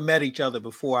had never met each other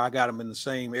before. I got them in the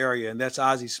same area, and that's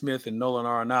Ozzie Smith and Nolan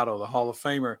Arenado, the Hall of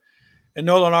Famer. And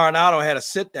Nolan Arenado had a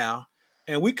sit down,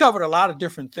 and we covered a lot of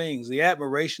different things. The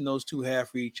admiration those two have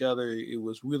for each other, it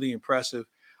was really impressive.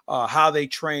 How they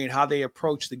trained, how they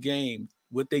approached the game,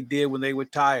 what they did when they were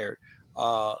tired,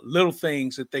 little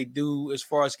things that they do as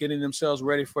far as getting themselves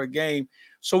ready for a game.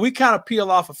 So we kind of peel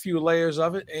off a few layers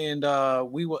of it, and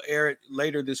we will air it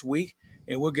later this week,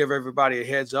 and we'll give everybody a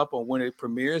heads up on when it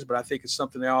premieres. But I think it's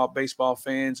something that all baseball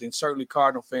fans and certainly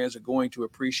Cardinal fans are going to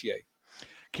appreciate.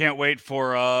 Can't wait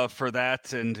for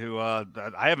that, and to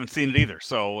I haven't seen it either,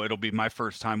 so it'll be my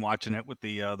first time watching it with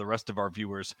the rest of our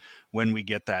viewers when we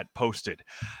get that posted.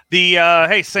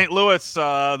 Hey, St. Louis,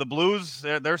 the Blues,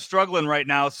 they're struggling right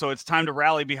now, so it's time to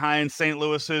rally behind St.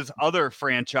 Louis's other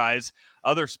franchise,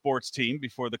 other sports team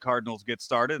before the Cardinals get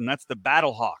started, and that's the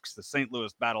Battlehawks, the St.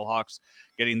 Louis Battlehawks,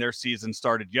 getting their season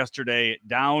started yesterday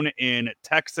down in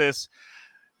Texas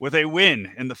with a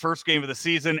win in the first game of the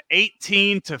season,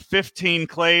 18-15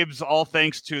 Claibs, all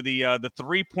thanks to the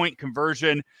 3-point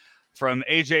conversion from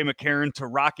A.J. McCarron to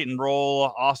rock and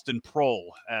roll Austin Proehl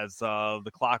as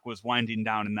the clock was winding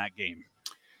down in that game.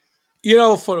 You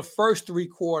know, for the first three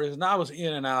quarters, and I was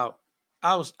in and out,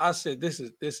 I said, this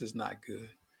is not good.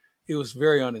 It was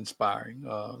very uninspiring.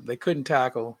 They couldn't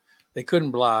tackle. They couldn't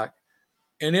block.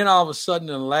 And then all of a sudden,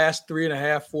 in the last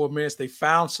 3.5, 4 minutes, they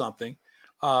found something.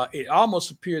 It almost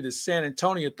appeared that San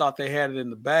Antonio thought they had it in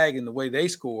the bag in the way they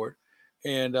scored.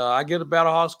 And I give the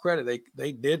Battlehawks credit.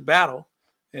 They did battle,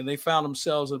 and they found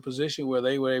themselves in a position where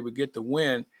they were able to get the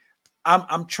win.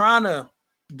 I'm trying to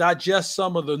digest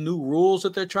some of the new rules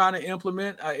that they're trying to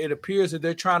implement. It appears that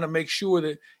they're trying to make sure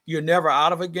that you're never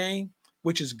out of a game,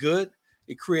 which is good.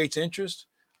 It creates interest.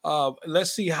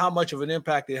 Let's see how much of an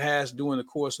impact it has during the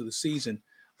course of the season.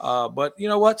 But you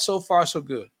know what? So far, so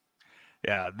good.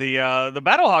 Yeah, the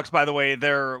Battlehawks, by the way,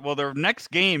 their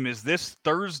next game is this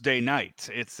Thursday night.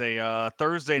 It's a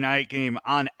Thursday night game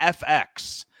on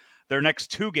FX. Their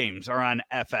next two games are on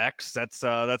FX. That's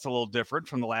a little different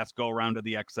from the last go around of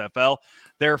the XFL.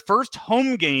 Their first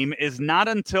home game is not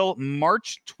until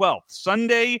March 12th.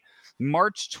 Sunday,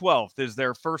 March 12th is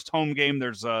their first home game.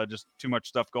 There's just too much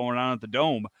stuff going on at the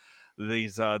Dome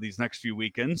these next few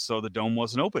weekends, so the Dome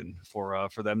wasn't open for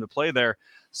them to play there.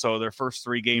 So their first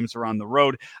three games are on the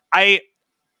road. I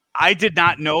did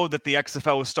not know that the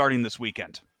XFL was starting this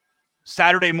weekend.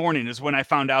 Saturday morning is when I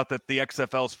found out that the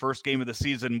XFL's first game of the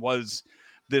season was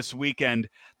this weekend.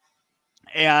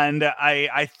 And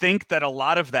I think that a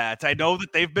lot of that, I know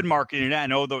that they've been marketing it. I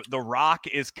know the Rock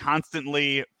is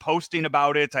constantly posting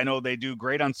about it. I know they do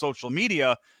great on social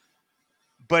media,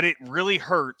 but it really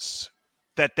hurts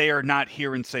that they are not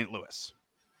here in St. Louis.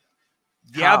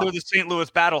 Yeah, they're the St.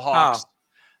 Louis Battlehawks.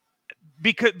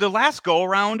 Because the last go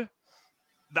around,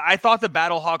 I thought the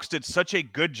Battlehawks did such a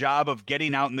good job of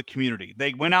getting out in the community.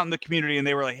 They went out in the community and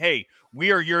they were like, hey,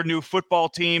 we are your new football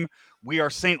team. We are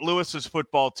St. Louis's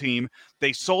football team.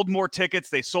 They sold more tickets.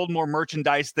 They sold more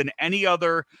merchandise than any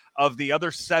other of the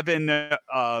other 7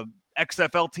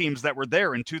 XFL teams that were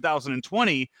there in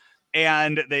 2020.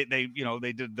 And they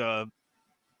did the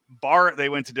bar. They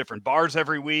went to different bars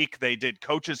every week. They did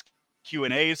coaches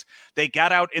Q&As. They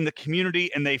got out in the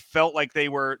community and they felt like they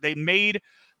made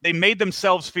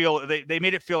themselves feel, they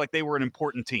made it feel like they were an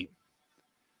important team.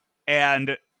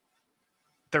 And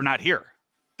they're not here.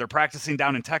 They're practicing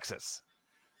down in Texas.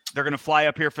 They're going to fly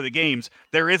up here for the games.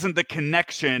 There isn't the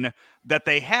connection that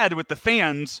they had with the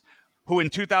fans who in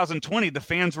 2020, the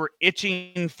fans were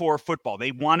itching for football.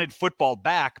 They wanted football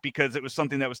back because it was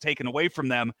something that was taken away from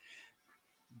them.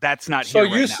 That's not here right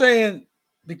now. So you're saying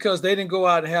because they didn't go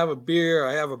out and have a beer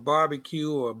or have a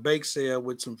barbecue or a bake sale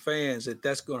with some fans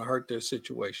that's going to hurt their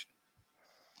situation?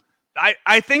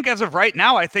 I think as of right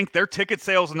now, I think their ticket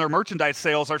sales and their merchandise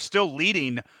sales are still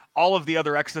leading all of the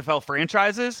other XFL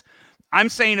franchises. I'm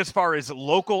saying as far as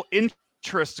local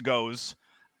interest goes,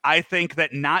 I think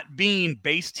that not being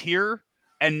based here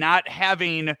and not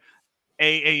having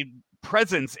a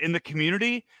presence in the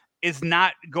community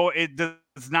it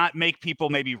does not make people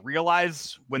maybe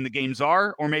realize when the games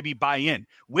are or maybe buy in.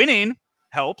 Winning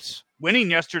helps.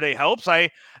 Winning yesterday helps. I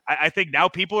think now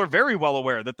people are very well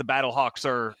aware that the Battlehawks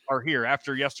are here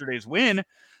after yesterday's win.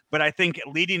 But I think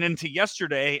leading into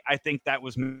yesterday, I think that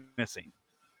was missing.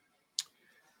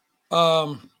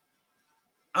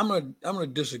 I'm gonna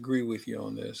disagree with you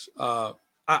on this.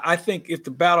 I think if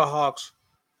the Battlehawks,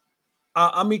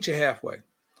 I'll meet you halfway.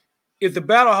 If the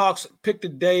Battlehawks picked a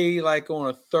day like on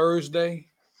a Thursday,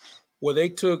 where they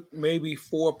took maybe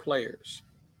 4 players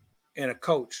and a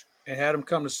coach and had them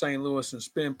come to St. Louis and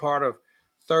spend part of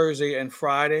Thursday and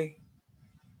Friday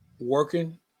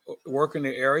working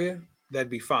the area, that'd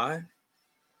be fine.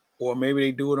 Or maybe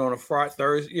they do it on a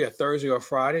Thursday or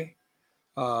Friday.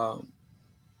 And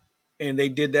they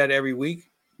did that every week,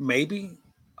 maybe.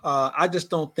 I just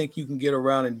don't think you can get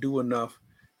around and do enough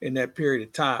in that period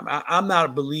of time. I'm not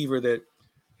a believer that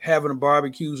having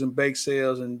barbecues and bake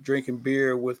sales and drinking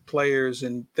beer with players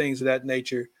and things of that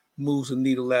nature moves the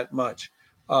needle that much.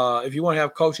 If you want to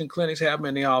have coaching clinics, have them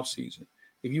in the off season.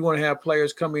 If you want to have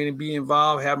players come in and be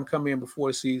involved, have them come in before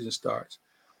the season starts.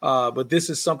 But this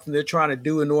is something they're trying to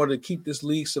do in order to keep this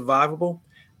league survivable.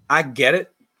 I get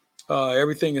it.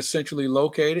 Everything is centrally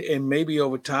located, and maybe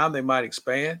over time they might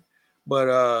expand. But,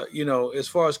 as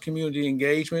far as community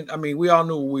engagement, I mean, we all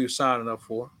knew what we were signing up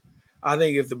for. I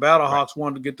think if the Battlehawks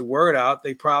wanted to get the word out,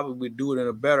 they probably would do it in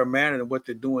a better manner than what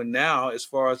they're doing now as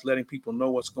far as letting people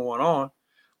know what's going on.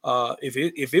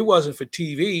 If it wasn't for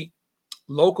TV,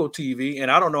 local TV, and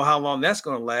I don't know how long that's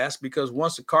going to last, because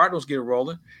once the Cardinals get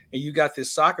rolling and you got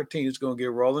this soccer team that's going to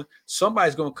get rolling,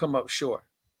 somebody's going to come up short,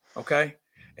 okay?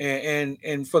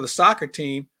 And for the soccer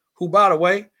team, who, by the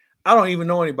way, I don't even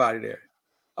know anybody there.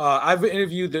 I've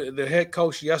interviewed the head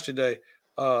coach yesterday,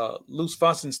 Lutz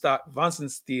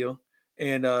Vansenstiel,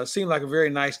 and seemed like a very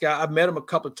nice guy. I've met him a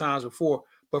couple of times before,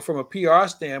 but from a PR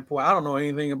standpoint, I don't know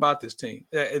anything about this team.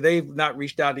 They've not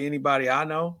reached out to anybody I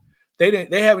know.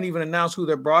 They haven't even announced who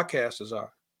their broadcasters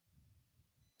are.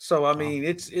 So, I mean,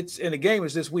 it's and the game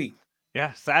is this week.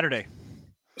 Yeah, Saturday.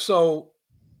 So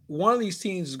one of these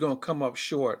teams is going to come up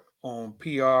short on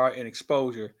PR and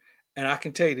exposure. And I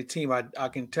can tell you the team, I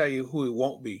can tell you who it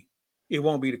won't be. It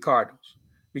won't be the Cardinals,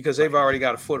 because they've already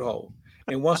got a foothold.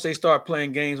 And once they start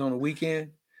playing games on the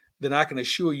weekend, then I can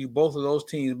assure you both of those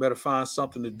teams better find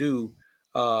something to do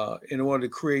in order to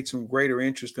create some greater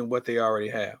interest in what they already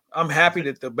have. I'm happy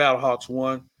that the Battlehawks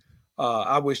won.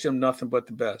 I wish them nothing but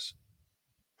the best.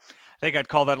 I think I'd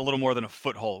call that a little more than a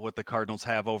foothold, what the Cardinals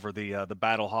have over the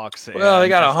Battlehawks. Well, they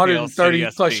got a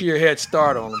 130-plus year head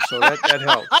start on them, so that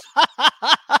helps.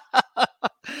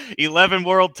 11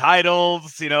 world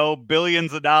titles,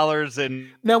 billions of dollars in.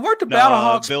 Now, weren't the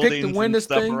Battlehawks picked to win this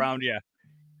thing? Around, yeah.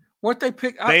 Weren't they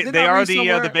picked? They are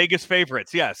the Vegas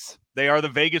favorites. Yes, they are the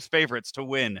Vegas favorites to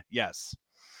win. Yes,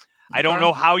 I don't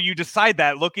know how you decide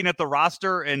that. Looking at the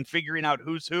roster and figuring out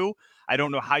who's who, I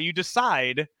don't know how you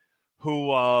decide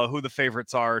who the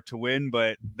favorites are to win,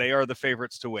 but they are the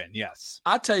favorites to win. Yes,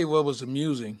 I'll tell you what was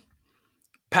amusing.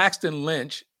 Paxton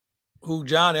Lynch, who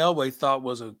John Elway thought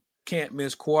was a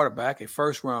can't-miss quarterback, a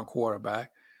first-round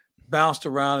quarterback, bounced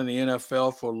around in the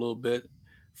NFL for a little bit.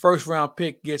 First-round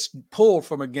pick gets pulled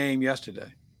from a game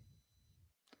yesterday.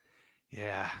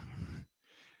 Yeah.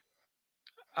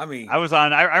 I mean, I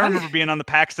remember being on the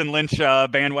Paxton Lynch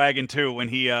bandwagon too when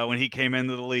he came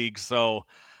into the league. So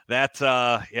that's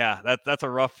a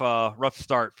rough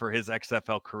start for his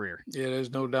XFL career. Yeah,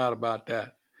 there's no doubt about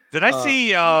that. Did I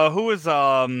see who was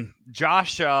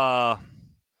Josh?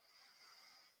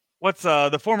 What's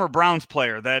the former Browns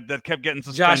player that kept getting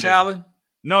suspended? Josh Allen?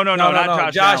 No,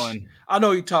 not Josh Allen. I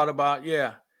know you talked about.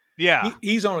 Yeah.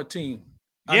 He's on a team.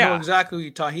 I know exactly who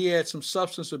you talk. He had some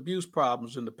substance abuse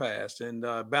problems in the past and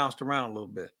bounced around a little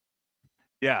bit.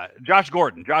 Yeah, Josh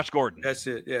Gordon. That's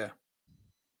it. Yeah.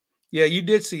 Yeah, you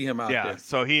did see him out there. Yeah,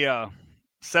 so he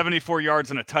 74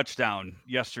 yards and a touchdown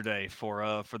yesterday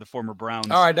for the former Browns.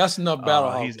 All right, that's enough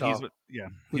Battlehawks talk.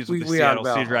 He's with the Seattle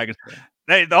Sea Dragons.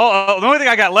 Hey, the only thing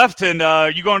I got left, and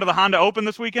you going to the Honda Open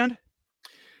this weekend?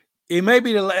 It may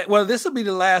be this will be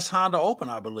the last Honda Open,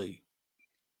 I believe.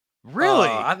 Really?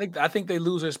 I think they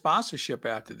lose their sponsorship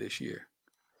after this year.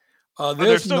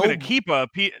 They're still going to keep a.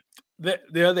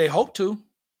 They hope to.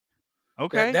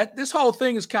 Okay. This whole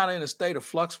thing is kind of in a state of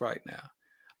flux right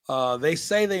now. They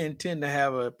say they intend to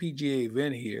have a PGA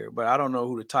event here, but I don't know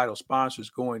who the title sponsor is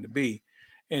going to be.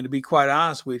 And to be quite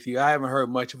honest with you, I haven't heard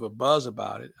much of a buzz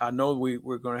about it. I know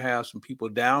we're going to have some people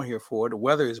down here for it. The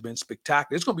weather has been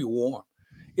spectacular. It's going to be warm.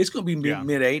 It's going to be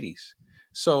mid 80s.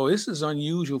 So this is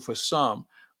unusual for some.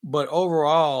 But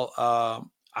overall,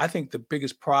 I think the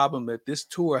biggest problem that this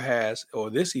tour has, or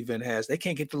this event has, they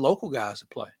can't get the local guys to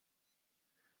play.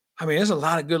 I mean, there's a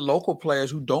lot of good local players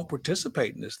who don't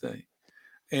participate in this thing.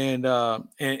 And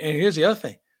here's the other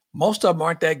thing. Most of them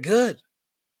aren't that good,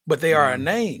 but they are a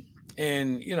name.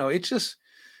 And,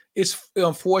 it's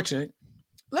unfortunate.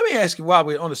 Let me ask you, while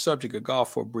we're on the subject of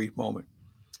golf for a brief moment.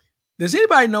 Does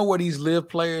anybody know where these LIV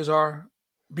players are?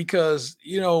 Because,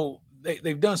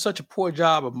 they've done such a poor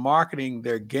job of marketing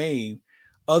their game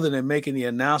other than making the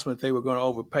announcement they were going to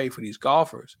overpay for these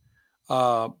golfers.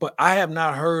 But I have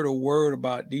not heard a word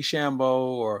about DeChambeau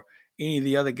or any of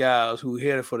the other guys who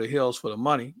headed for the hills for the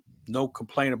money. No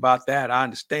complaint about that. I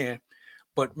understand.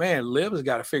 But, man, LIV has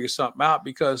got to figure something out,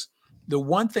 because the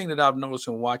one thing that I've noticed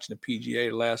in watching the PGA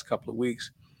the last couple of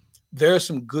weeks, there are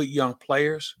some good young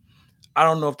players. I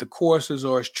don't know if the courses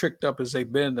are as tricked up as they've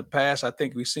been in the past. I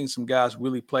think we've seen some guys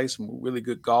really play some really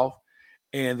good golf,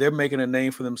 and they're making a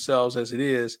name for themselves as it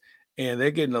is, and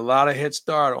they're getting a lot of head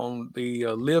start on the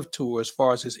LIV Tour as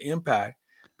far as its impact,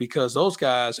 because those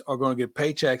guys are going to get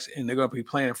paychecks and they're going to be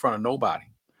playing in front of nobody.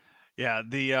 Yeah,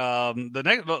 the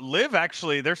next LIV,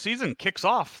 actually, their season kicks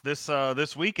off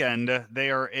this weekend. They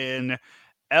are in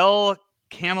El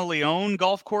Camaleon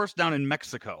golf course down in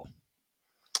Mexico.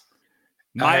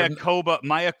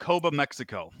 Mayacoba,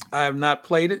 Mexico. I have not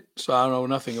played it, so I know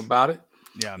nothing about it.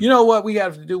 Yeah. You know what we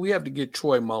have to do? We have to get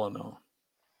Troy Mullen on.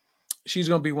 She's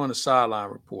going to be one of the sideline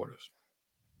reporters.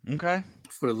 Okay.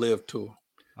 For the LIV Tour.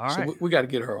 All right. So we got to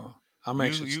get her on. I'm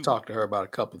anxious to talk to her about a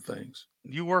couple of things.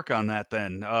 You work on that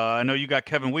then. I know you got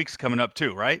Kevin Weeks coming up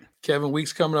too, right? Kevin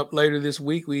Weeks coming up later this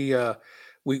week. We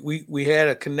had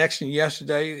a connection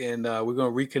yesterday, and we're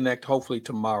going to reconnect hopefully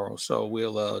tomorrow. So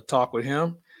we'll talk with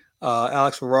him.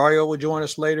 Alex Ferrario will join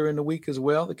us later in the week as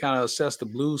well to kind of assess the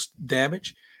Blues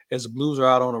damage as the Blues are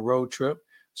out on a road trip.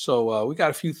 So we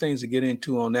got a few things to get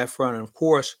into on that front. And of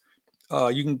course,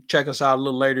 you can check us out a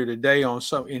little later today on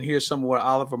and hear some of what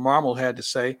Oliver Marmol had to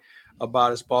say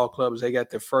about his ball club as they got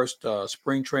their first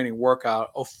spring training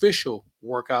official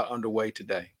workout underway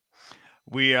today.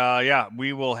 We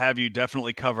will have you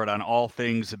definitely covered on all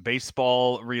things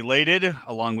baseball related,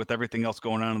 along with everything else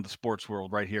going on in the sports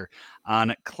world right here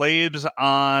on Claibs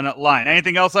Online.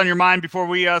 Anything else on your mind before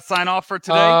we sign off for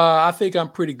today? I think I'm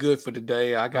pretty good for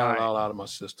today. I got it all out of my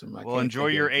system. Well, enjoy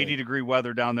your 80-degree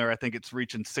weather down there. I think it's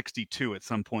reaching 62 at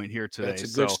some point here today.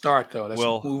 That's a good start, though. That's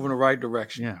a move in the right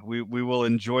direction. Yeah, we will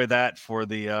enjoy that for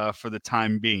the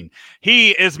time being.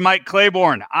 He is Mike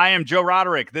Claiborne. I am Joe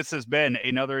Roderick. This has been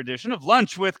another edition of Lunch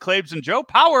with Claibs and Joe,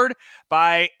 powered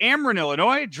by Ameren,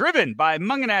 Illinois, driven by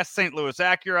Mungenast St. Louis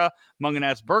Acura,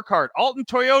 Mungenast Burkhardt Alton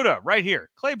Toyota, right here,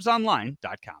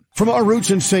 ClaibsOnline.com. From our roots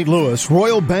in St. Louis,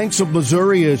 Royal Banks of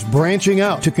Missouri is branching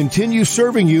out to continue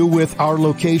serving you with our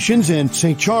locations in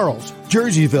St. Charles,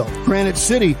 Jerseyville, Granite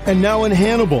City, and now in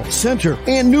Hannibal, Center,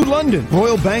 and New London.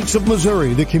 Royal Banks of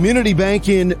Missouri, the community bank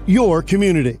in your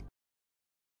community.